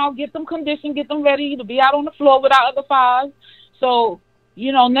help them out, get them conditioned, get them ready to be out on the floor with our other 5. So,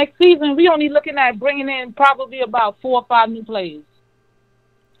 you know, next season we only looking at bringing in probably about 4 or 5 new players,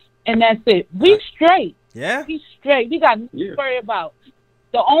 and that's it. We straight. Yeah, we straight. We got nothing to worry about.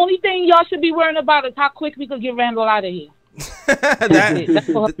 The only thing y'all should be worrying about is how quick we could get Randall out of here.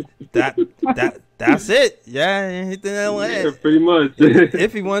 That's it. Yeah, hit the nail on the head. Yeah, pretty much.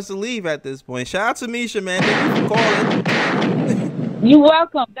 If he wants to leave at this point. Shout out to Misha, man. Thank you for calling. You're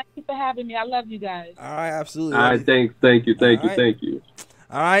welcome. Thank you for having me. I love you guys. All right, absolutely. All right, thanks. Thank you.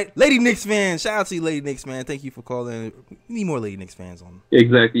 All right, Lady Knicks fans. Shout out to you, Lady Knicks, man. Thank you for calling. We need more Lady Knicks fans on.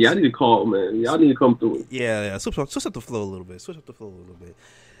 Exactly. Y'all need to call, man. Y'all need to come through. Yeah. Switch up the flow a little bit.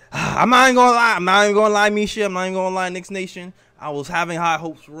 I'm not even gonna lie, Misha. I'm not even gonna lie, Knicks Nation. I was having high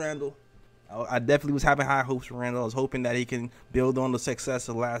hopes for Randall. I definitely was having high hopes for Randall. I was hoping that he can build on the success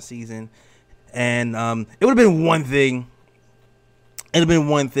of last season. And it would have been one thing.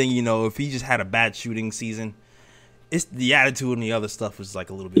 You know, if he just had a bad shooting season. It's the attitude and the other stuff was like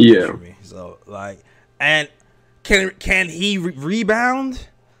a little bit much for me. So like, and can he rebound?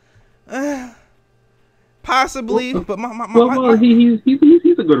 Possibly, but he's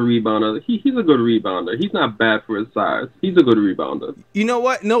a good rebounder. He's a good rebounder. He's not bad for his size. He's a good rebounder. You know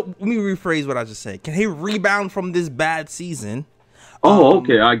what? No, let me rephrase what I just said. Can he rebound from this bad season? Oh,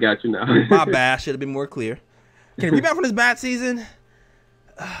 okay, I got you now. My bad. I should have been more clear. Can he rebound from this bad season?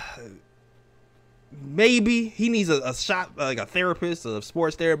 Maybe he needs a shot, like a therapist, a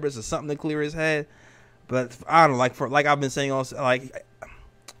sports therapist, or something to clear his head. But I don't know, like I've been saying, also like.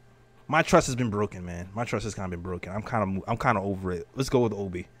 My trust has been broken, man. My trust has kind of been broken. I'm kind of over it. Let's go with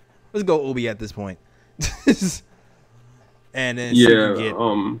Obi. Let's go Obi at this point. And then I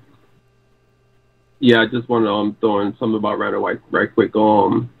just want to throw in something about Randall right quick.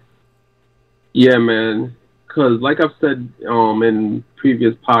 Yeah, man. Because like I've said in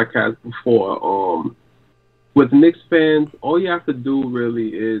previous podcasts before, with Knicks fans, all you have to do really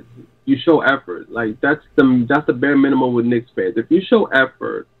is you show effort. Like that's the bare minimum with Knicks fans. If you show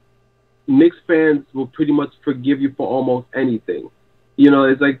effort, Knicks fans will pretty much forgive you for almost anything. You know,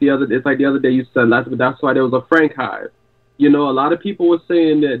 it's like the other day you said that's why there was a Frank hive. You know, a lot of people were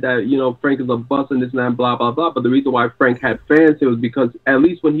saying that you know Frank is a bust and this and that, blah blah blah. But the reason why Frank had fans it was because at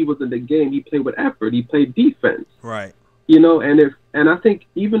least when he was in the game, he played with effort. He played defense. Right. You know, and I think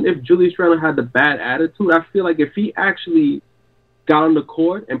even if Julius Randle had the bad attitude, I feel like if he actually got on the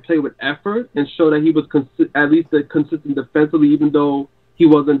court and played with effort and showed that he was at least consistent defensively, even though he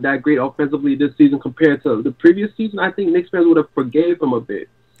wasn't that great offensively this season compared to the previous season, I think Knicks fans would have forgave him a bit,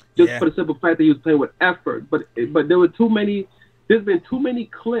 just for the simple fact that he was playing with effort. But there were there's been too many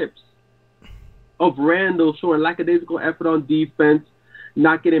clips of Randall showing lackadaisical effort on defense,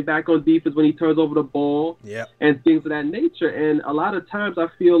 not getting back on defense when he turns over the ball, and things of that nature. And a lot of times I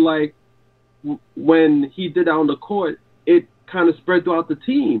feel like when he did that on the court, it kind of spread throughout the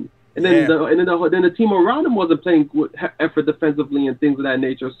team. And then the team around him wasn't playing with effort defensively and things of that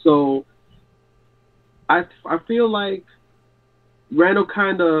nature. So I feel like Randall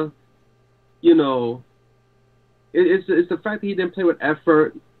kind of, you know, it's the fact that he didn't play with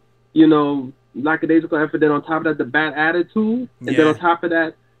effort, you know, lackadaisical effort. Then on top of that, the bad attitude, and then on top of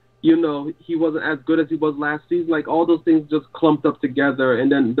that, you know, he wasn't as good as he was last season. Like all those things just clumped up together,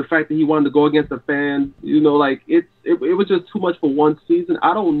 and then the fact that he wanted to go against the fans, you know, like it was just too much for one season.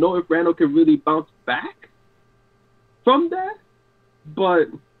 I don't know if Randall can really bounce back from that, but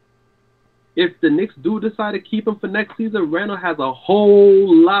if the Knicks do decide to keep him for next season, Randall has a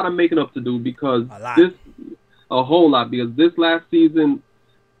whole lot of making up to do because this last season.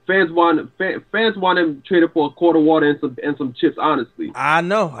 Fans want him traded for a quarter water and some chips. Honestly, I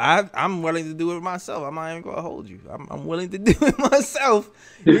know. I'm willing to do it myself. I'm not even gonna hold you. I'm willing to do it myself.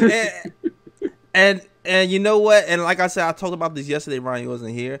 and you know what? And like I said, I talked about this yesterday. Ryan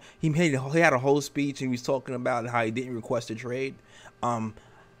wasn't here. He had a whole speech and he was talking about how he didn't request a trade. I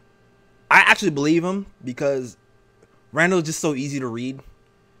actually believe him because Randall's just so easy to read.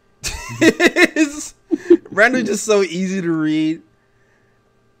 Randall's just so easy to read.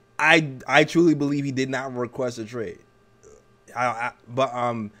 I truly believe he did not request a trade.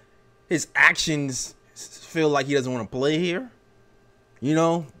 But his actions feel like he doesn't want to play here. You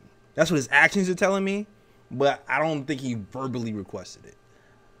know, that's what his actions are telling me. But I don't think he verbally requested it.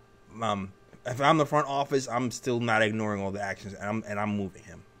 If I'm the front office, I'm still not ignoring all the actions, and I'm moving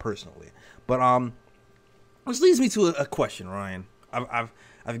him personally. But which leads me to a question, Ryan. I've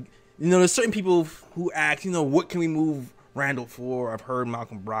there's certain people who ask, what can we move Randall for? I've heard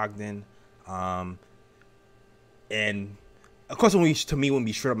Malcolm Brogdon, and of course, to me, it wouldn't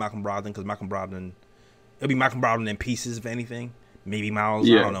be straight up Malcolm Brogdon, because Malcolm Brogdon, it'll be Malcolm Brogdon in pieces, if anything. Maybe Miles,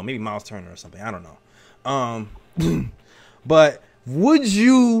 I don't know, maybe Miles Turner or something. I don't know. But would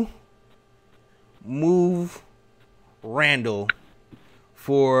you move Randall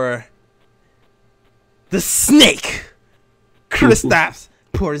for the snake, Kristaps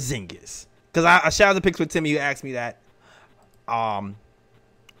Porzingis? Because I shared the pics with Timmy, who asked me that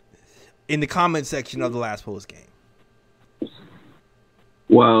in the comment section of the last post game.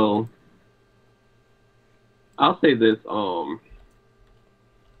 Well, I'll say this.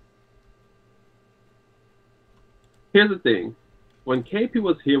 Here's the thing. When KP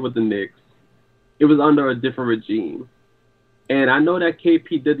was here with the Knicks, it was under a different regime. And I know that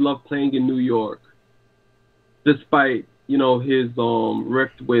KP did love playing in New York, despite, his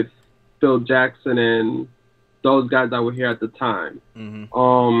rift with Phil Jackson and those guys that were here at the time.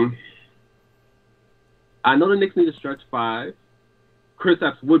 Mm-hmm. I know the Knicks need a stretch five.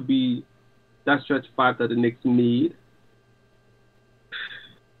 Kristaps would be that stretch five that the Knicks need.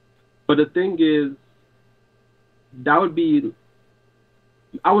 But the thing is, I would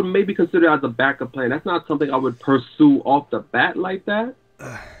maybe consider it as a backup plan. That's not something I would pursue off the bat like that,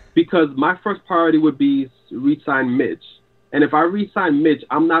 because my first priority would be re-sign Mitch. And if I re-sign Mitch,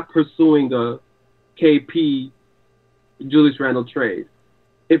 I'm not pursuing a KP Julius Randle trade.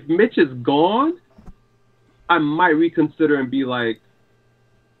 If Mitch is gone, I might reconsider and be like,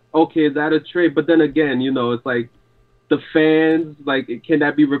 okay, is that a trade? But then again, it's like the fans, like, can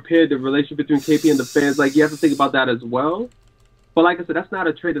that be repaired? The relationship between KP and the fans, like, you have to think about that as well. But like I said, that's not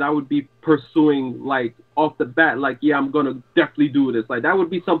a trade that I would be pursuing, like, off the bat. Like, yeah, I'm going to definitely do this. Like, that would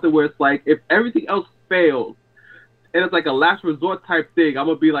be something where it's like, if everything else fails, and it's like a last resort type thing, I'm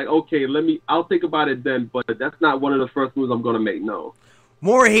going to be like, okay, I'll think about it then. But that's not one of the first moves I'm going to make, no.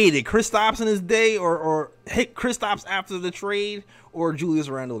 More hated, Kristaps in his day, or hit Kristaps after the trade, or Julius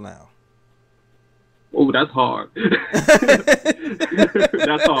Randle now? Oh, that's hard.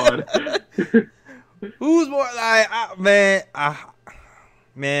 That's hard. Who's more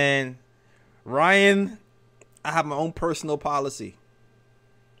man, Ryan, I have my own personal policy.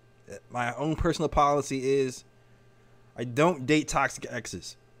 My own personal policy is I don't date toxic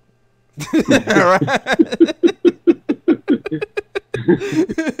exes. All right?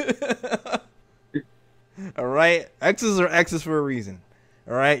 All right? Exes are exes for a reason.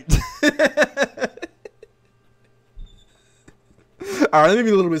 All right? All right, let me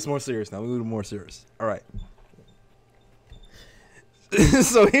be a little bit more serious now. A little more serious. All right.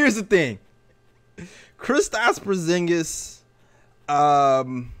 So here's the thing. Kristaps Porzingis,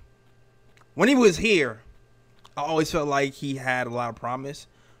 when he was here, I always felt like he had a lot of promise.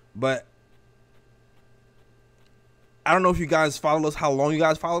 But I don't know if you guys followed us, how long you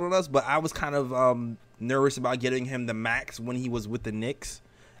guys followed us, but I was kind of nervous about getting him the max when he was with the Knicks.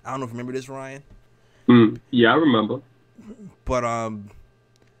 I don't know if you remember this, Ryan. Yeah, I remember. But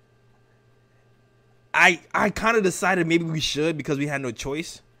I kind of decided maybe we should because we had no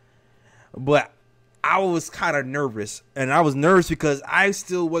choice. But I was kind of nervous. And I was nervous because I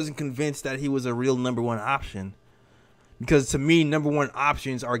still wasn't convinced that he was a real number one option. Because to me, number one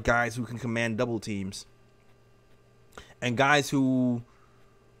options are guys who can command double teams. And guys who,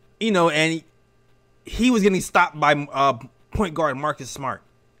 and he was getting stopped by point guard Marcus Smart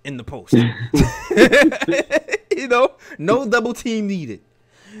in the post. No double team needed.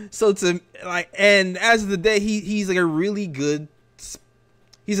 So and as of the day, he's like a really good,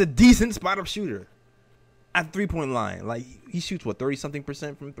 he's a decent spot up shooter at 3-point line. Like, he shoots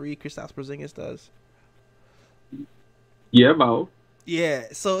 30-something% from three. Kristaps Porzingis does. Yeah, about. Yeah,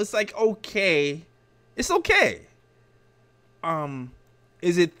 so it's like, okay, it's okay.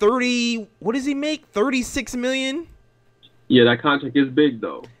 Is it 30? What does he make? 36 million. Yeah, that contract is big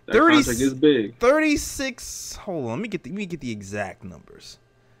though. That contract is big. 36. Hold on, let me get the exact numbers.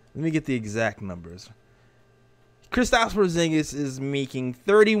 Kristaps Porzingis is making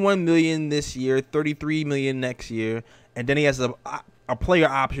 31 million this year, 33 million next year, and then he has a player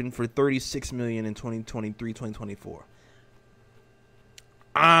option for 36 million in 2023, 2024.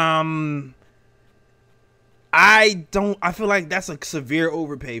 I feel like that's a severe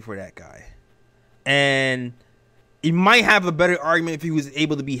overpay for that guy. And he might have a better argument if he was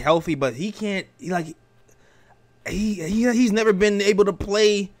able to be healthy, but he can't. He's never been able to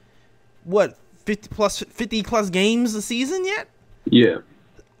play 50 plus games a season yet. Yeah.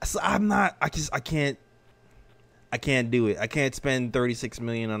 So I can't do it. I can't spend $36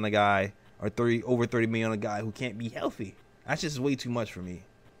 million on a guy or over $30 million on a guy who can't be healthy. That's just way too much for me.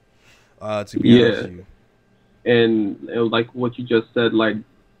 To be honest with you. And like what you just said, like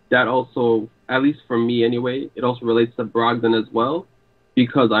that also, at least for me anyway, it also relates to Brogdon as well,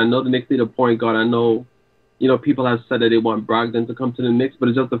 because I know the Knicks need a point guard. I know, people have said that they want Brogdon to come to the Knicks, but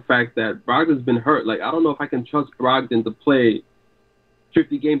it's just the fact that Brogdon's been hurt. Like, I don't know if I can trust Brogdon to play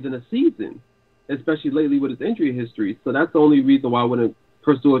 50 games in a season, especially lately with his injury history. So that's the only reason why I wouldn't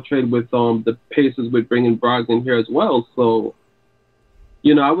pursue a trade with the Pacers with bringing Brogdon here as well. So,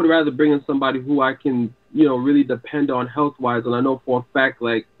 I would rather bring in somebody who I can, really depend on health-wise. And I know for a fact,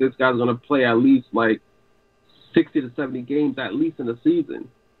 like, this guy's going to play at least, like, 60 to 70 games at least in a season.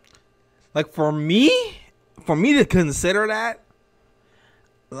 Like, for me to consider that,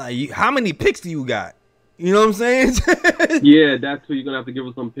 like, how many picks do you got? You know what I'm saying? Yeah, that's who you're going to have to give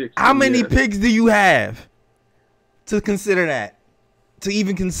us some picks. How many picks do you have to consider that? To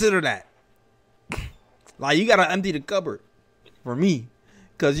even consider that? Like, you got to empty the cupboard for me.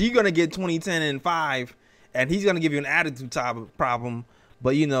 Because you're going to get 20, 10, and 5, and he's going to give you an attitude type of problem.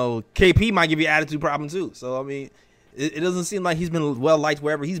 But, KP might give you an attitude problem too. So, I mean, it doesn't seem like he's been well-liked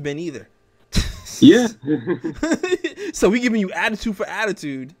wherever he's been either. Yeah. So we're giving you attitude for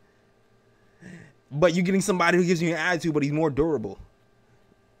attitude, but you're getting somebody who gives you an attitude, but he's more durable.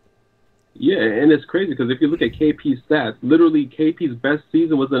 Yeah, and it's crazy because if you look at KP's stats, literally KP's best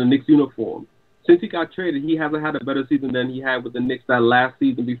season was in a Knicks uniform. Since he got traded, he hasn't had a better season than he had with the Knicks that last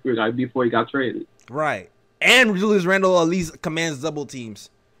season before he got traded. Right. And Julius Randle at least commands double teams,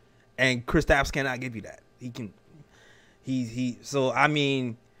 and Kristaps cannot give you that. He can. So I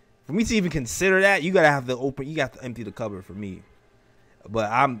mean, for me to even consider that, you got to empty the cupboard for me. But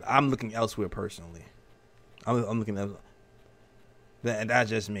I'm looking elsewhere personally. I'm looking at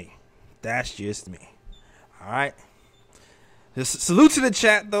that's just me. That's just me. All right. Just salute to the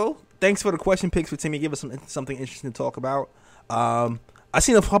chat though. Thanks for the question picks for Timmy. Give us something interesting to talk about. I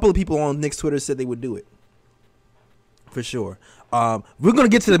seen a couple of people on Knicks Twitter said they would do it. For sure. We're going to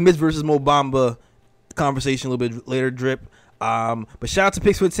get to the Mitch versus Mo Bamba conversation a little bit later, Drip. But shout out to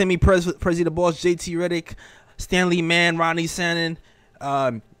Picks with Timmy, Prezi the Boss, JT Reddick, Stanley Mann, Ronnie Sannon.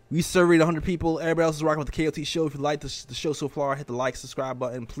 We surveyed 100 people. Everybody else is rocking with the KOT show. If you like the show so far, hit the like, subscribe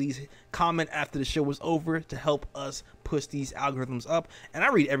button. Please comment after the show is over to help us push these algorithms up. And I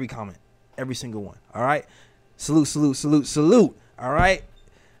read every comment, every single one. All right? Salute. All right?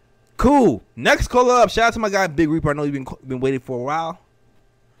 Cool. Next caller up. Shout out to my guy, Big Reaper. I know you've been waiting for a while.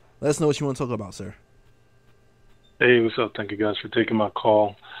 Let us know what you want to talk about, sir. Hey, what's up? Thank you guys for taking my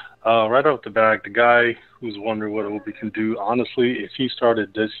call. Right off the bat, the guy who's wondering what Obi can do, honestly, if he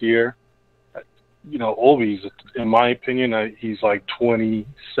started this year, Obi's, in my opinion, he's like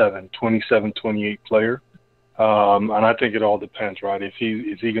 27, 28 player. And I think it all depends, right? Is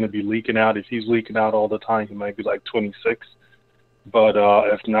he going to be leaking out? If he's leaking out all the time, he might be like 26. But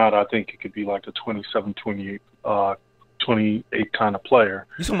if not, I think it could be like a 27, 28 kind of player.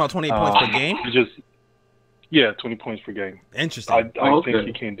 You talking about 28 points per game? 20 points per game. Interesting. I think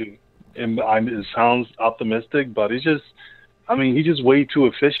he can do. And it sounds optimistic, but he's just way too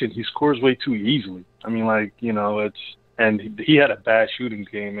efficient. He scores way too easily. I mean, and he had a bad shooting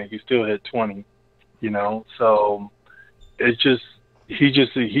game, and he still hit 20. So it's just he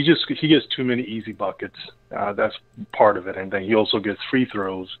gets too many easy buckets. That's part of it, and then he also gets free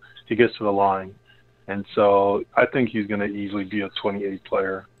throws. He gets to the line, and so I think he's going to easily be a 28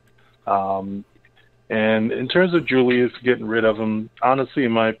 player. And in terms of Julius, getting rid of him, honestly,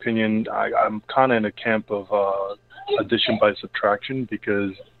 in my opinion, I'm kind of in a camp of addition by subtraction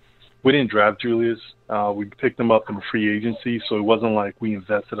because we didn't draft Julius. We picked him up in free agency, so it wasn't like we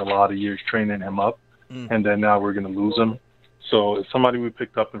invested a lot of years training him up, and then now we're going to lose him. So if somebody we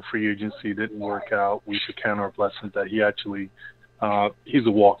picked up in free agency didn't work out, we should count our blessings that he actually he's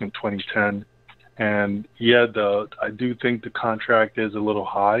a walk in 2010. And I do think the contract is a little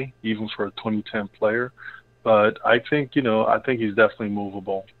high, even for a 2010 player. But I think he's definitely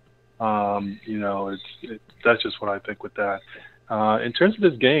movable. That's just what I think with that. In terms of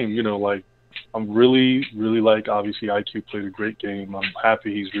this game, I'm really, really obviously IQ played a great game. I'm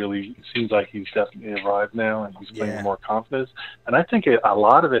happy it seems like he's definitely arrived now and he's playing with more confidence. And I think a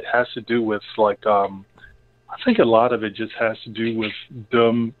lot of it has to do with just has to do with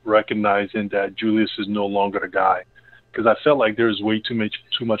them recognizing that Julius is no longer the guy. Because I felt like there's way too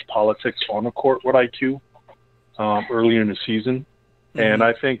much politics on the court with IQ. earlier in the season. And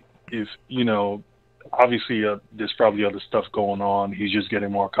I think if, obviously there's probably other stuff going on. He's just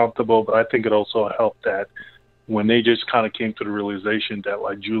getting more comfortable. But I think it also helped that when they just kind of came to the realization that,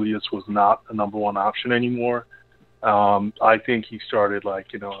 like, Julius was not the number one option anymore, I think he started, I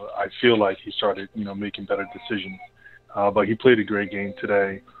feel like he started, making better decisions. But he played a great game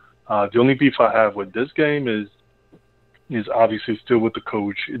today. The only beef I have with this game is obviously still with the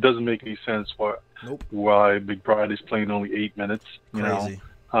coach. It doesn't make any sense why McBride is playing only 8 minutes. Crazy.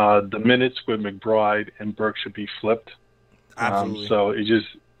 The minutes with McBride and Burke should be flipped. Absolutely. So it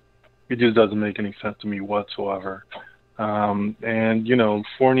just doesn't make any sense to me whatsoever. And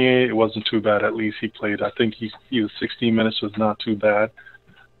Fournier, it wasn't too bad. At least he played. I think he was 16 minutes was not too bad.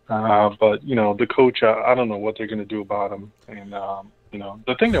 But the coach, I don't know what they're going to do about him. And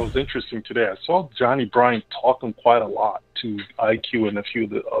the thing that was interesting today, I saw Johnny Bryant talking quite a lot to IQ and a few of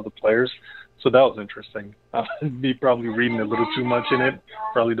the other players. So that was interesting. Me probably reading a little too much in it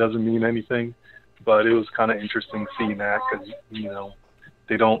probably doesn't mean anything, but it was kind of interesting seeing that because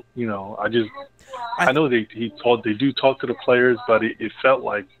they don't. I know they do talk to the players, but it felt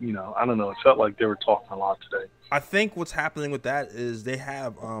like I don't know. It felt like they were talking a lot today. I think what's happening with that is they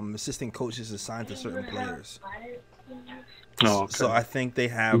have assistant coaches assigned to certain players. Oh, okay. So I think they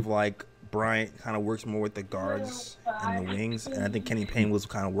have Bryant kind of works more with the guards and the wings, and I think Kenny Payne was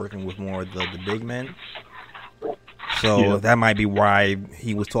kind of working with more of the big men. So that might be why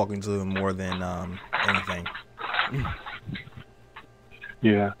he was talking to them more than anything.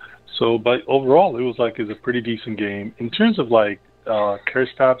 Yeah. So, but overall, it was it's a pretty decent game in terms of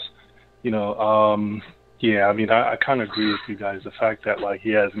Kristaps. I kind of agree with you guys. The fact that he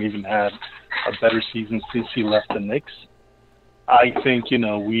hasn't even had a better season since he left the Knicks. I think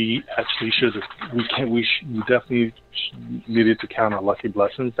we actually we definitely needed to count our lucky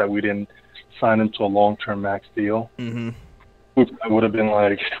blessings that we didn't sign him to a long-term max deal. Mm-hmm. We would have been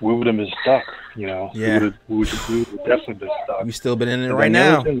we would have been stuck. Yeah, we would have definitely been stuck. We still been in it right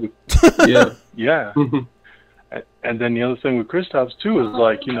now. Yeah. And then the other thing with Kristaps too is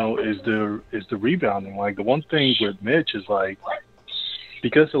is the rebounding. The one thing with Mitch is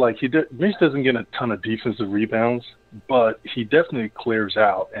because Mitch doesn't get a ton of defensive rebounds, but he definitely clears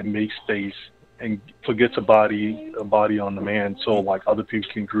out and makes space and gets a body on the man, so other people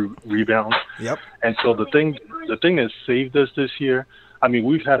can rebound. Yep. And so the thing that saved us this year, I mean,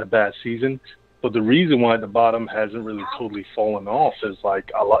 we've had a bad season, but the reason why the bottom hasn't really totally fallen off is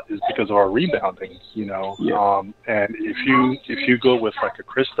is because of our rebounding, Yeah. And if you go with a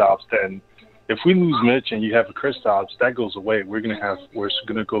Kristaps, then if we lose Mitch and you have a Kristaps, that goes away. We're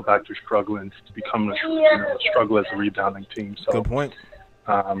gonna go back to struggling to become struggle as a rebounding team. So good point.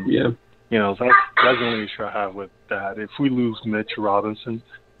 That's the only issue I have with that. If we lose Mitch Robinson,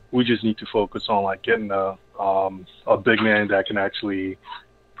 we just need to focus on getting a big man that can actually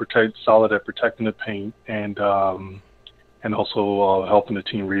solid at protecting the paint and also helping the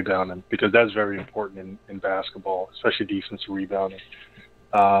team rebounding, because that's very important in basketball, especially defensive rebounding.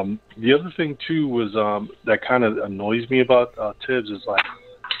 The other thing too was that kind of annoys me about Tibbs is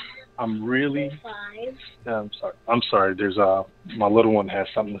I'm sorry. There's my little one has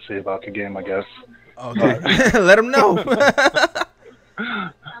something to say about the game, I guess. Okay, let him know.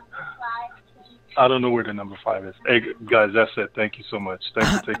 I don't know where the number 5 is. Hey guys, that's it. Thank you so much.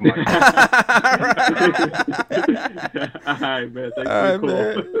 Thanks for taking my call. All right, man. Thanks for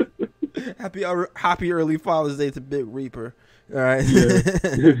the call. Happy early Father's Day to Big Reaper. All right.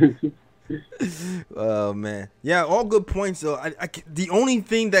 Yeah. Oh man, yeah, all good points though. The only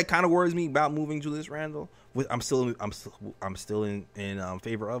thing that kind of worries me about moving Julius Randle, I'm still in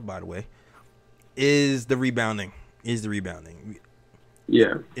favor of, by the way, is the rebounding.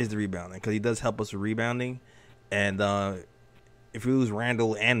 Yeah, is the rebounding, because he does help us with rebounding, and if we lose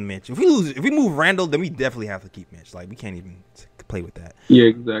Randle and Mitch, if we move Randle, then we definitely have to keep Mitch. We can't even play with that. Yeah,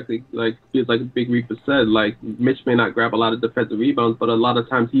 exactly. It's like Big Reaper said, Mitch may not grab a lot of defensive rebounds, but a lot of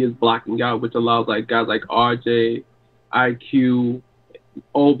times he is blocking out, which allows guys like RJ, IQ,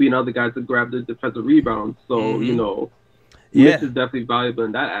 Obi, and other guys to grab the defensive rebounds. So Mitch is definitely valuable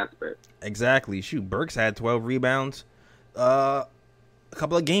in that aspect. Exactly. Shoot, Burks had 12 rebounds a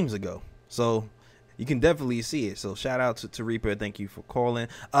couple of games ago, so you can definitely see it. So shout out to Reaper. Thank you for calling.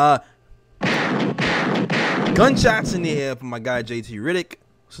 Gunshots in the air for my guy JT Riddick.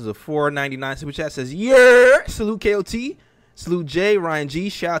 This is a $4.99 super chat. Says, yeah, salute KOT, salute Jay, Ryan G,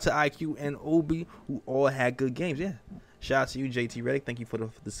 shout out to IQ and Obi, who all had good games. Yeah, shout out to you, JT Riddick. Thank you for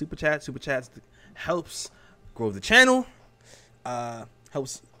the super chat. Super chats helps grow the channel,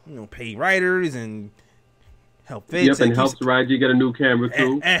 helps pay writers and help Fitz. Yep, and helps Ryan G get a new camera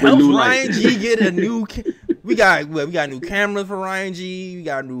too. And helps Ryan G get a new We got new cameras for Ryan G. We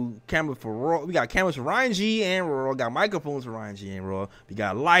got new camera for Raw. We got cameras for Ryan G and Raw. We got microphones for Ryan G and Raw. We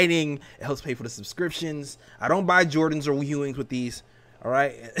got lighting. It helps pay for the subscriptions. I don't buy Jordans or Ewings with these. All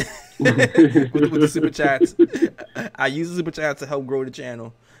right, with the super chats. I use the super chats to help grow the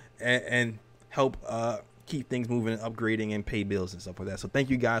channel and help keep things moving, and upgrading, and pay bills and stuff like that. So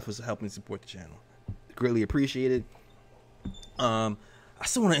thank you guys for helping support the channel. Greatly appreciated. I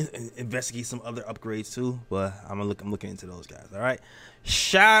still want to investigate some other upgrades too, but I'm looking into those guys. All right.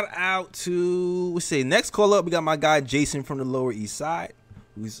 Shout out to next call up. We got my guy Jason from the Lower East Side,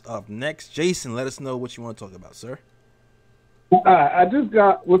 who's up next. Jason, let us know what you want to talk about, sir. What's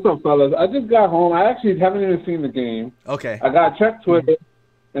up, fellas? I just got home. I actually haven't even seen the game. Okay. I got to check Twitter,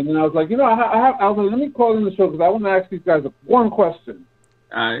 and then I was like, I was like, let me call in the show because I want to ask these guys one question.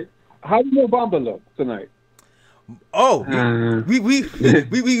 All right. How did Mo Bamba look tonight? Oh, we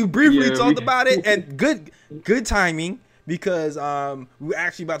briefly talked about it, and good timing because we're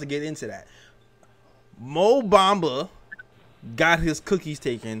actually about to get into that. Mo Bamba got his cookies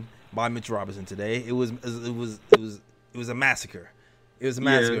taken by Mitch Robinson today. It was a massacre. It was a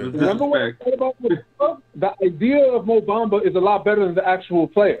massacre. Remember what I said about the idea of Mo Bamba is a lot better than the actual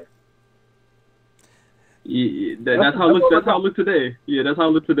player. Yeah, that's how it looked today. Yeah, that's how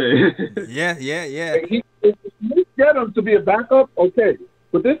it looked today. Yeah. If you get him to be a backup, okay.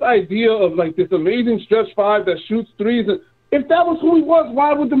 But this idea of like this amazing stretch five that shoots threes, if that was who he was,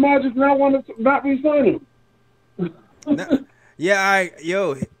 why would the Magic not re-sign him?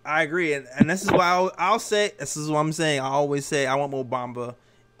 I agree, and this is why I'll say. This is what I'm saying. I always say I want Mo Bamba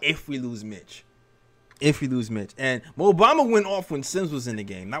if we lose Mitch. And Mo Bamba went off when Sims was in the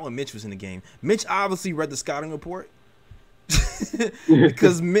game, not when Mitch was in the game. Mitch obviously read the scouting report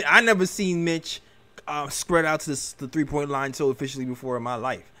because I never seen Mitch spread out to the 3-point line so efficiently before in my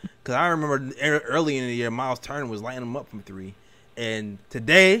life. Because I remember early in the year, Miles Turner was lighting him up from three, and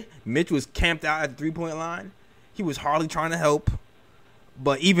today Mitch was camped out at the 3-point line. He was hardly trying to help,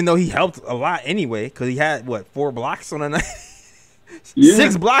 but even though he helped a lot anyway, because he had 4 blocks on the night,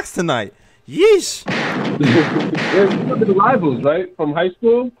 6 blocks tonight. Yeesh. They're rivals, right? From high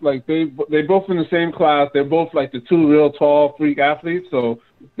school, like they both in the same class. They're both like the 2 real tall freak athletes, so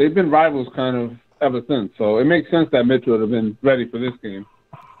they've been rivals kind of ever since. So it makes sense that Mitch would have been ready for this game.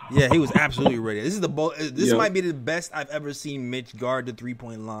 Yeah, he was absolutely ready. This might be the best I've ever seen Mitch guard the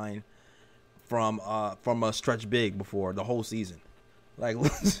 3-point line from a stretch big before the whole season, like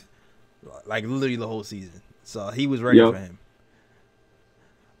literally the whole season. So he was ready for him.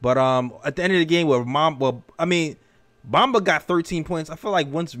 But at the end of the game, Bamba got 13 points. I feel like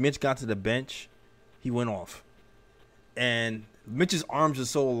once Mitch got to the bench, he went off. And Mitch's arms are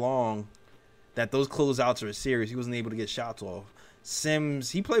so long that those closeouts are serious. He wasn't able to get shots off.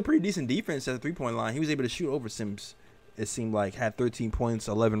 Sims, he played pretty decent defense at the 3-point line. He was able to shoot over Sims, it seemed like. Had 13 points,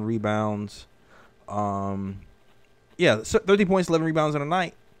 11 rebounds. 13 points, 11 rebounds on a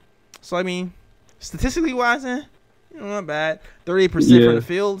night. So, I mean, statistically wise, not bad. 38% from the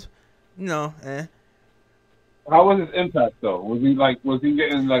field. How was his impact though? Was he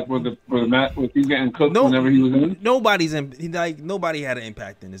getting cooked whenever he was in? Nobody had an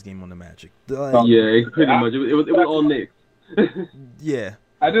impact in this game on the Magic. Pretty much. It was all Knicks. Yeah.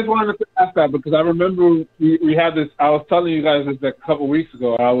 I just wanted to ask that because I remember we had this. I was telling you guys this a couple weeks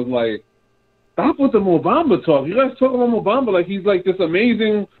ago. I was like, stop with the Mo Bamba talk. You guys talk about Mo Bamba like he's like this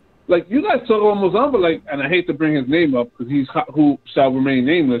amazing. Like, you guys talk about Mo Bamba like, and I hate to bring his name up because he's who shall remain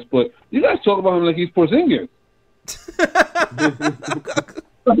nameless, but you guys talk about him like he's Porzingis.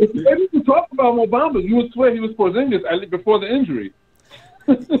 Maybe you talk about Mo Bamba, you would swear he was Porzingis before the injury.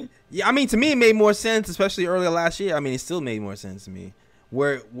 Yeah, I mean, to me, it made more sense, especially earlier last year. I mean, it still made more sense to me.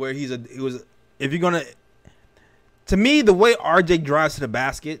 If you're gonna, to me, the way RJ drives to the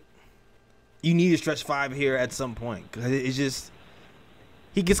basket, you need to stretch 5 here at some point because it's just.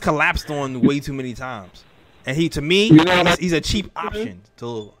 He gets collapsed on way too many times, and he's a cheap option.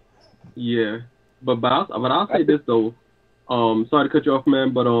 But I'll say this though. Sorry to cut you off,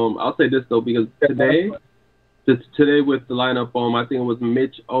 man, but I'll say this though because today with the lineup, I think it was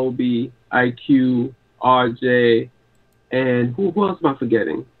Mitch, Obi, IQ, RJ, and who else am I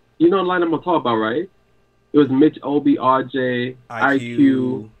forgetting? You know the lineup I'm talking about, right? It was Mitch, Obi, RJ,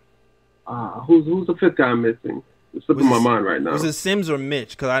 IQ. Who's the 5th guy I'm missing? It's slipping my mind right now. Was it Sims or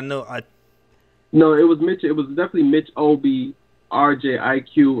Mitch? Because No, it was Mitch. It was definitely Mitch, Obi, RJ,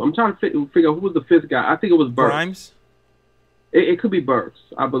 IQ. I'm trying to figure out who was the 5th guy. I think it was Burks. Grimes? It could be Burks,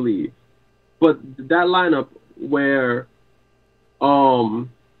 I believe. But that lineup where, I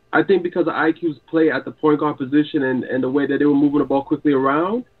think because of IQ's play at the point guard position and the way that they were moving the ball quickly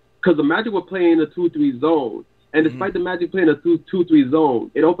around, because the Magic were playing a 2-3 zone, and despite the Magic playing a 2-2-3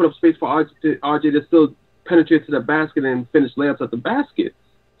 zone, it opened up space for RJ to still penetrate to the basket and finish layups at the basket.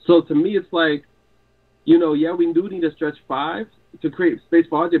 So to me, it's like, you know, yeah, we do need a stretch 5 to create space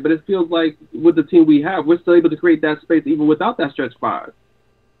for RJ, but it feels like with the team we have, we're still able to create that space even without that stretch 5.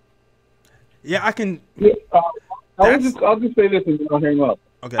 Yeah, I can. Yeah, I'll just say this and then I'll hang up.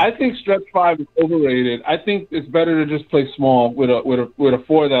 Okay. I think stretch 5 is overrated. I think it's better to just play small with a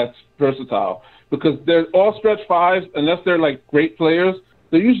 4 that's versatile, because they're all stretch 5s, unless they're like great players,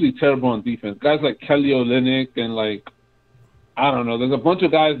 they're usually terrible on defense. Guys like Kelly Olynyk and like, I don't know, there's a bunch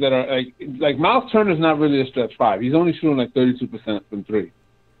of guys that are like Miles Turner's not really a stretch 5. He's only shooting like 32% from 3.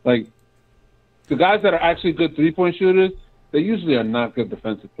 Like, the guys that are actually good 3-point shooters, they usually are not good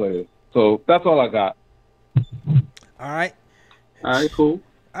defensive players. So that's all I got. All right. All right, cool.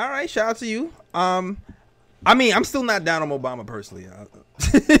 All right, shout out to you. I mean, I'm still not down on Obama personally.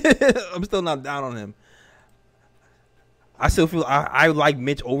 I'm still not down on him. I still feel I like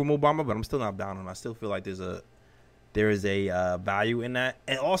Mitch over Obama, but I'm still not down on him. I still feel like there is a value in that.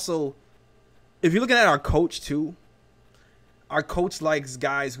 And also, if you're looking at our coach too, our coach likes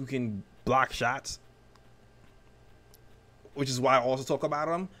guys who can block shots, which is why I also talk about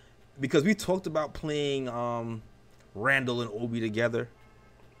him, because we talked about playing Randall and Obi together.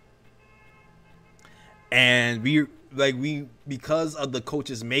 And we because of the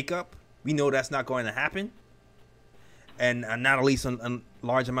coach's makeup, we know that's not going to happen, and not at least on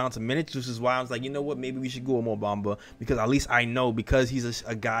large amounts of minutes. Which is why I was like, you know what, maybe we should go with Mobamba, because at least I know, because he's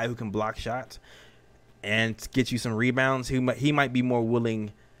a guy who can block shots and get you some rebounds, he might be more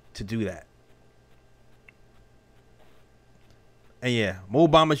willing to do that. And yeah,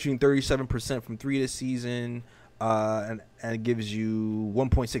 Mobamba shooting 37% from 3 this season, and it gives you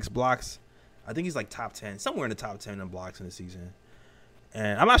 1.6 blocks. I think he's like top 10, somewhere in the top 10 in blocks in the season.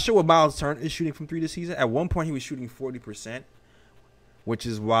 And I'm not sure what Miles Turner is shooting from 3 this season. At one point, he was shooting 40%, which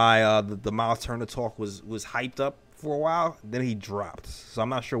is why the Miles Turner talk was hyped up for a while. Then he dropped. So I'm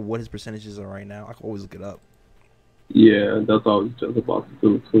not sure what his percentages are right now. I can always look it up. Yeah, that's always just about to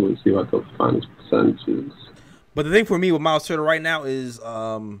do too, and see if I can find his percentages. But the thing for me with Miles Turner right now is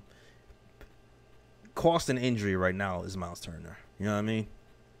cost and injury right now is Miles Turner. You know what I mean?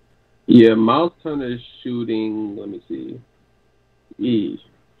 Yeah, Miles Turner is shooting, let me see,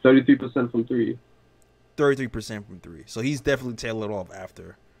 33% from 3. 33% from 3. So he's definitely tailored off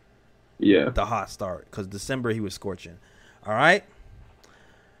after the hot start, because December he was scorching. All right.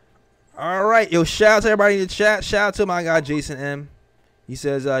 Yo, shout out to everybody in the chat. Shout out to my guy Jason M. He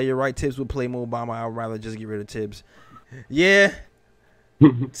says, you're right, Tibbs would play Mo Obama. I'd rather just get rid of Tibbs. Yeah.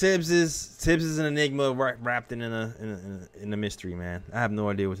 Tibbs is an enigma wrapped in a mystery, man. I have no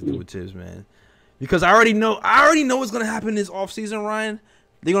idea what to do with Tibbs, man. Because I already know what's gonna happen this offseason, Ryan.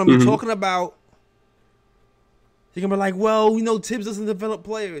 They're gonna be talking about. They're gonna be like, well, you know, Tibbs doesn't develop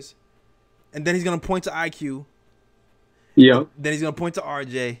players, and then he's gonna point to IQ. Yeah. Then he's gonna point to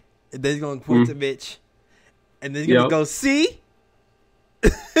RJ, and then he's gonna point to Mitch, and then he's gonna go, see.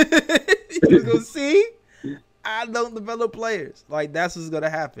 He's gonna go, see. I don't develop players. Like, that's what's gonna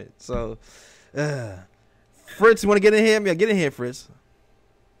happen. So, Fritz, you want to get in here? Yeah, get in here, Fritz.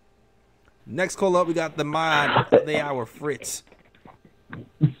 Next call up, we got the mod of the hour, Fritz.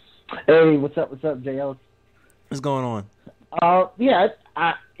 Hey, what's up, JL? What's going on? I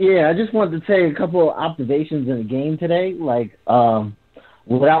just wanted to say a couple of observations in the game today. Like,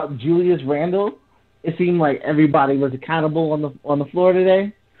 without Julius Randle, it seemed like everybody was accountable on the floor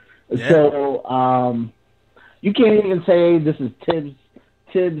today. Yeah. So, you can't even say this is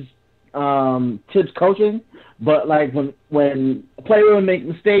Tibbs coaching, but like when a player would make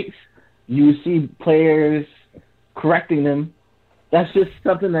mistakes, you see players correcting them. That's just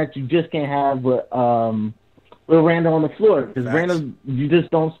something that you just can't have with Randall on the floor, because Randall, you just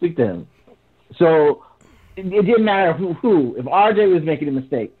don't speak to him. So it didn't matter who. If RJ was making a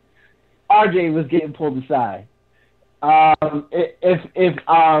mistake, RJ was getting pulled aside. If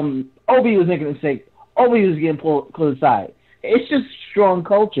Obi was making a mistake, Obi was getting pulled aside. It's just strong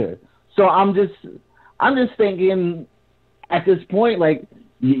culture. So I'm just thinking at this point, like,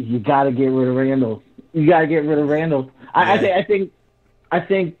 you got to get rid of Randall. You got to get rid of Randall. I think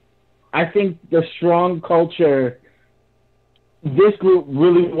the strong culture. This group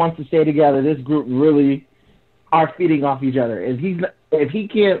really wants to stay together. This group really are feeding off each other. If he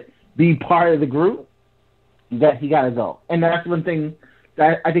can't be part of the group, that he got to go. And that's one thing.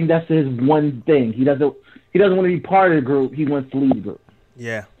 I think that's his one thing. He doesn't want to be part of the group. He wants to lead the group.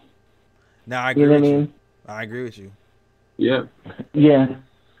 Yeah. No, I agree with you. I agree with you. Yeah. Yeah.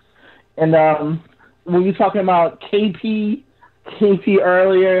 And when you're talking about KP KP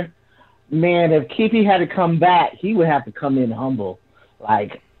earlier. Man, if KP had to come back, he would have to come in humble.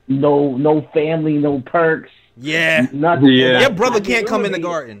 Like, no family, no perks. Yeah. Nothing. Yeah. Your brother can't come in the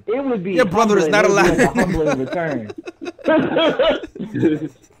garden. It would be Your brother is not allowed. A humbling return.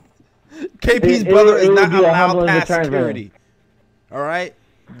 KP's brother is would not be a allowed humbling past return, security. All right?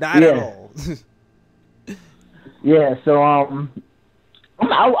 Not at all. Yeah, so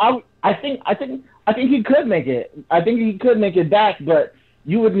I think he could make it. I think he could make it back, but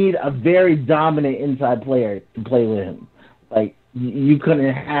you would need a very dominant inside player to play with him. Like, you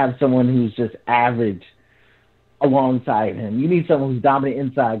couldn't have someone who's just average alongside him. You need someone who's dominant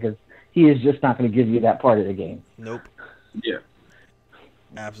inside because he is just not going to give you that part of the game. Nope. Yeah.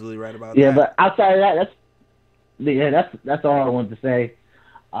 Absolutely right about Yeah, that. but outside of that, that's all I wanted to say.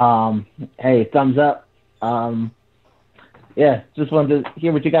 Hey, thumbs up. Yeah, just wanted to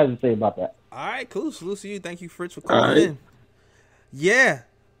hear what you guys would say about that. All right, cool. Salute to you. Thank you, Fritz, for calling in. Yeah.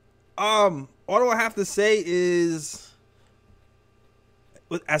 All I have to say is,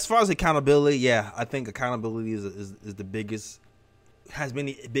 as far as accountability, yeah, I think accountability is the biggest, has been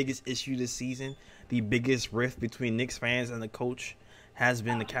the biggest issue this season. The biggest rift between Knicks fans and the coach has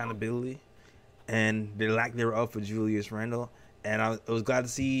been accountability and the lack thereof for Julius Randle. And I was glad to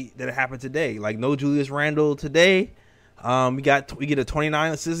see that it happened today. Like, no Julius Randle today. We get a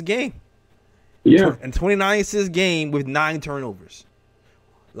 29 assist game. Yeah. And 29 assist game with 9 turnovers.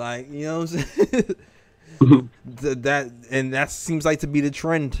 Like, you know what I'm saying? that seems like to be the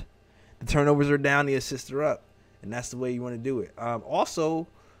trend. The turnovers are down, the assists are up. And that's the way you want to do it. Also,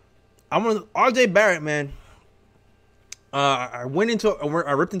 RJ Barrett, man. I ripped into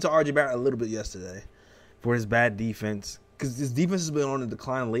RJ Barrett a little bit yesterday for his bad defense. Because his defense has been on a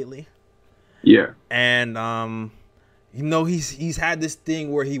decline lately. Yeah. And he's had this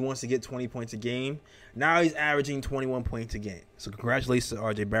thing where he wants to get 20 points a game. Now he's averaging 21 points a game. So congratulations to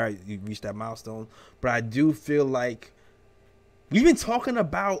RJ Barrett. You reached that milestone. But I do feel like we've been talking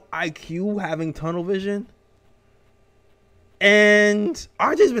about IQ having tunnel vision. And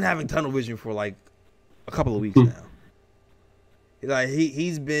RJ's been having tunnel vision for like a couple of weeks now. Like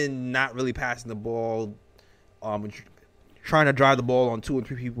he's been not really passing the ball, trying to drive the ball on 2 or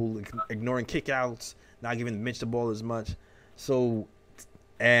 3 people, ignoring kickouts, not giving Mitch the ball as much. So,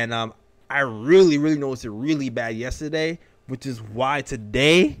 and I really, really noticed it really bad yesterday, which is why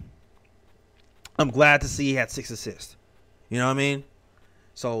today I'm glad to see he had 6 assists. You know what I mean?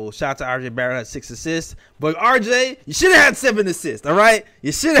 So, shout out to RJ Barrett, had 6 assists. But RJ, you should have had 7 assists, all right?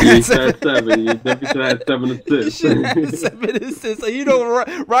 You should have had 7. You definitely should have had 7 assists. You should have had 7 assists. So, you know,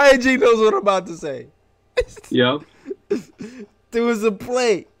 Ryan G knows what I'm about to say. Yep. There was a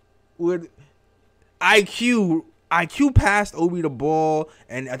play with IQ passed Obi the ball,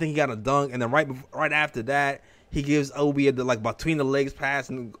 and I think he got a dunk. And then right after that, he gives Obi a between the legs pass,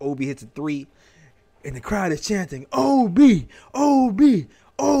 and Obi hits a 3. And the crowd is chanting, "Obi, Obi,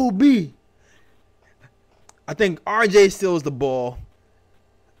 Obi." I think RJ steals the ball.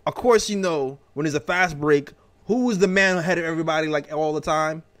 Of course, you know when there's a fast break, who is the man ahead of everybody like all the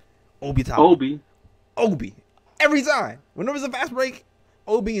time? Obi Toppin. Obi. Every time. Whenever there's a fast break,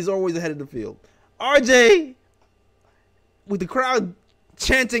 Obi is always ahead of the field. RJ, with the crowd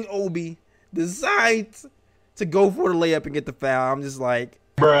chanting Obi, decides to go for the layup and get the foul. I'm just like,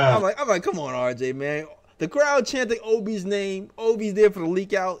 bruh. I'm like, come on, RJ, man. The crowd chanting Obi's name. Obi's there for the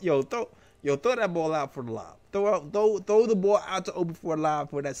leak out. Throw that ball out for the lob. Throw the ball out to Obi for a lob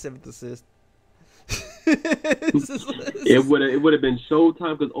for that 7th assist. It would have been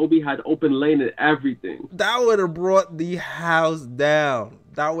showtime because Obi had open lane and everything. That would have brought the house down.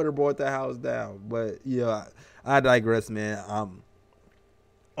 But yeah, I digress, man.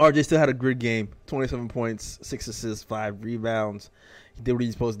 RJ still had a good game. 27 points, 6 assists, 5 rebounds. He did what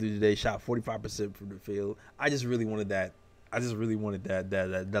he's supposed to do today. Shot 45% from the field. I just really wanted that.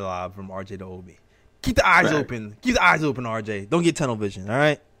 That lob from RJ to Obi. Keep the eyes open. Keep the eyes open, RJ. Don't get tunnel vision. All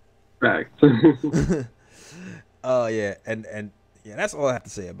right. Facts. Oh yeah, and yeah, that's all I have to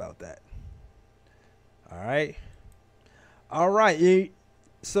say about that. All right.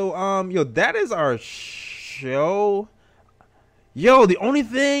 So that is our show. Yo, the only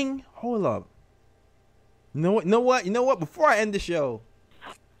thing. Hold up. You know what? Before I end the show,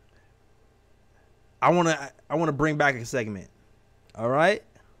 I wanna bring back a segment. All right.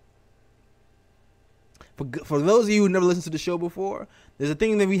 For those of you who never listened to the show before, there's a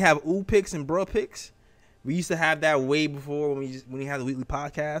thing that we have ooh picks and bro picks. We used to have that way before when we had the weekly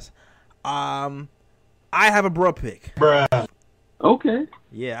podcast. I have a bro pick. Bruh. Okay.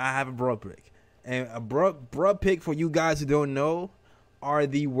 Yeah, I have a bro pick. And a bro pick, for you guys who don't know, are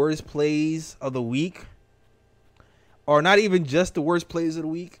the worst plays of the week. or not even just the worst plays of the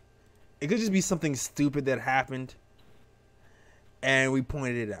week. It could just be something stupid that happened, and we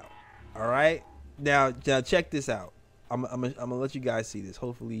pointed it out. All right? Now check this out. I'm gonna let you guys see this.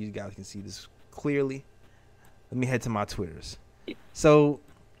 Hopefully you guys can see this clearly. Let me head to my Twitters. So,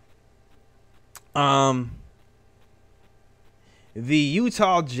 the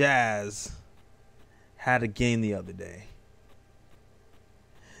Utah Jazz had a game the other day.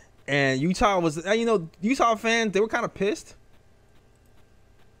 And Utah was, Utah fans, they were kind of pissed.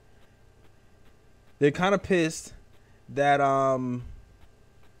 They're kind of pissed that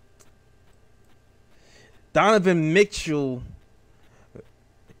Donovan Mitchell,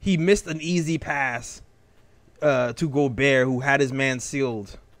 he missed an easy pass to Gobert, who had his man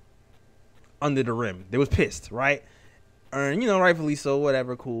sealed under the rim. They was pissed, right? And, rightfully so,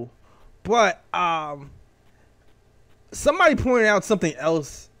 whatever, cool. But somebody pointed out something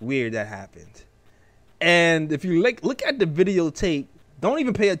else weird that happened. And if you look at the videotape, don't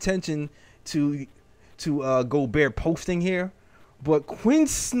even pay attention to Gobert posting here. But Quinn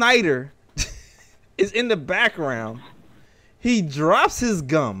Snyder is in the background. He drops his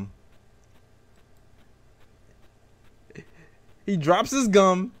gum. He drops his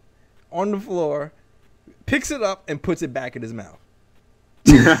gum on the floor, picks it up, and puts it back in his mouth.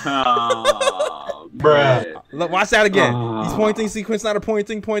 Oh, bruh. Look, watch that again. He's pointing. See Quinn Snyder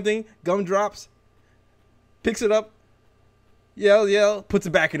pointing. Gum drops. Picks it up. Yell. Puts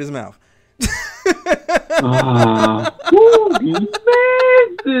it back in his mouth. Whose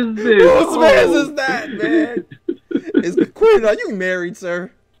man's is this? Whose man's is that, man? It's Quinn. Are you married,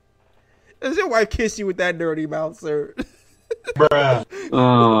 sir? Does your wife kiss you with that dirty mouth, sir? Bruh.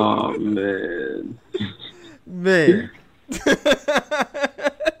 Oh, man. Man.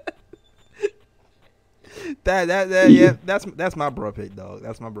 That's my bro pick, dog.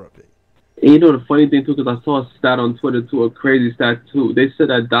 That's my bro pick. And you know the funny thing too, because I saw a stat on Twitter too, a crazy stat too. They said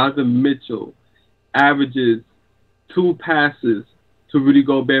that Donovan Mitchell averages 2 passes to Rudy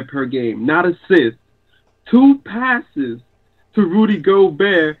Gobert per game, not assists. 2 passes to Rudy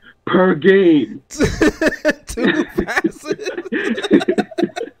Gobert per game. 2 passes.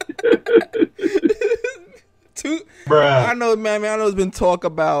 2. Bruh. I know, man. I know there's been talk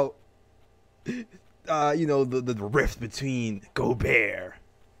about, the rift between Gobert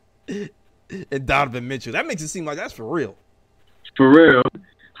and Donovan Mitchell. That makes it seem like that's for real. For real.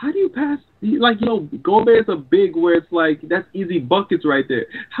 How do you pass? Gobert's a big where it's like, that's easy buckets right there.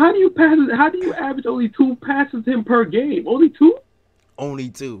 How do you pass it? How do you average only 2 passes to him per game? Only 2? Only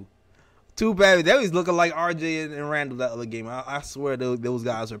 2. 2 passes. They was looking like RJ and Randall that other game. I swear those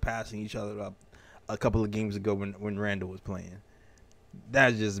guys were passing each other up a couple of games ago when Randall was playing.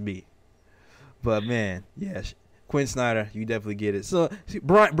 That's just me. But, man, yeah, Quinn Snyder, you definitely get it. So,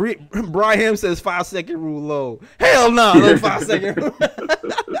 Brian says 5-second rule low. Hell no, no 5-second rule.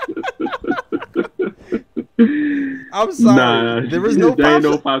 I'm sorry. Nah, there is no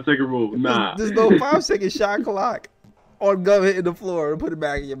 5-second rule. Nah. There's no 5-second shot clock on gum hitting the floor and put it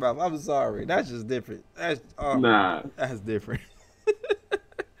back in your mouth. I'm sorry. That's just different. That's different.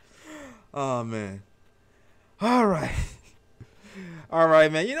 Oh, man. All right. All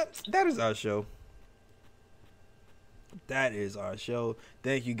right, man. That is our show. That is our show.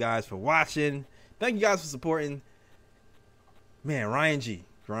 Thank you guys for watching. Thank you guys for supporting. Man, Ryan G,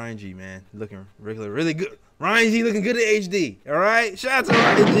 man. Looking really good. Ryan G looking good at HD. All right? Shout out to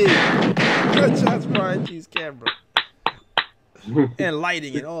Ryan G. Good shots for Ryan G's camera. And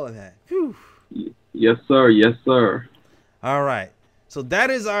lighting and all of that. Whew. Yes, sir. Yes, sir. All right. So that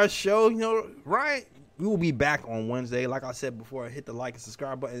is our show. Ryan, we will be back on Wednesday. Like I said before, hit the like and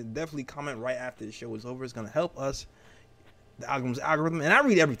subscribe button. And definitely comment right after the show is over. It's going to help us, the algorithm. And I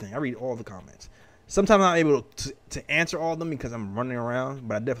read everything. I read all the comments. Sometimes I'm not able to answer all of them because I'm running around,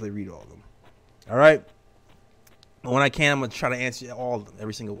 but I definitely read all of them. All right? But when I can, I'm going to try to answer all of them,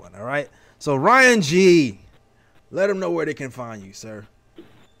 every single one. All right? So, Ryan G, let them know where they can find you, sir.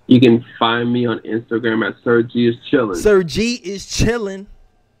 You can find me on Instagram at Sir G is Chillin'. Sir G is Chillin'.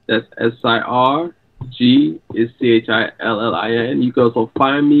 That's SIR. G is CHILLIN. You can also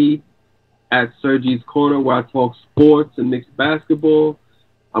find me at Sir G's Corner, where I talk sports and Knicks basketball.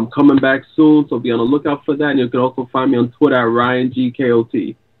 I'm coming back soon, so be on the lookout for that. And you can also find me on Twitter at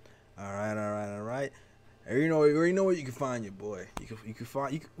RyanGKOT. All right. You already know where you can find your boy.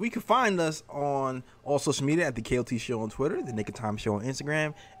 We can find us on all social media at the KOT Show on Twitter, the Knick of Time Show on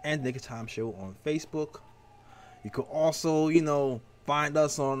Instagram, and Knick of Time Show on Facebook. You can also, find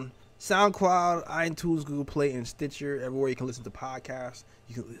us on SoundCloud, iTunes, Google Play, and Stitcher. Everywhere you can listen to podcasts,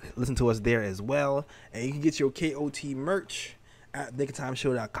 you can listen to us there as well. And you can get your KOT merch at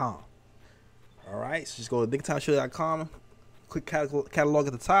knickoftimeshow.com. All right, so just go to knickoftimeshow.com, click catalog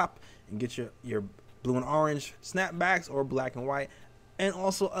at the top, and get your blue and orange snapbacks or black and white, and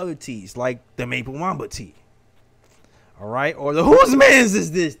also other tees like the Maple Mamba tee. All right, or the Whose Man's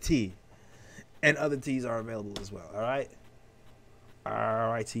Is This tee, and other tees are available as well. All right,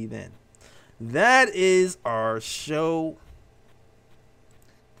 then. That is our show.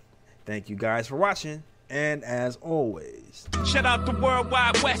 Thank you guys for watching. And as always, shout out the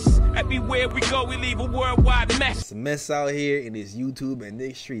Worldwide West. Everywhere we go, we leave a worldwide mess. It's a mess out here in this YouTube and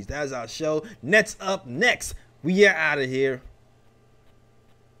Knicks streets. That's our show. Nets up next. We are out of here.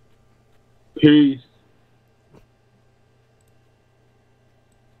 Peace.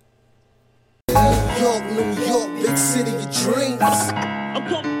 New York, big city of dreams. I'm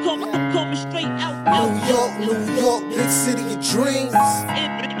coming straight out. New York, big city of dreams.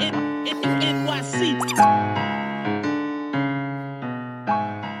 NYC.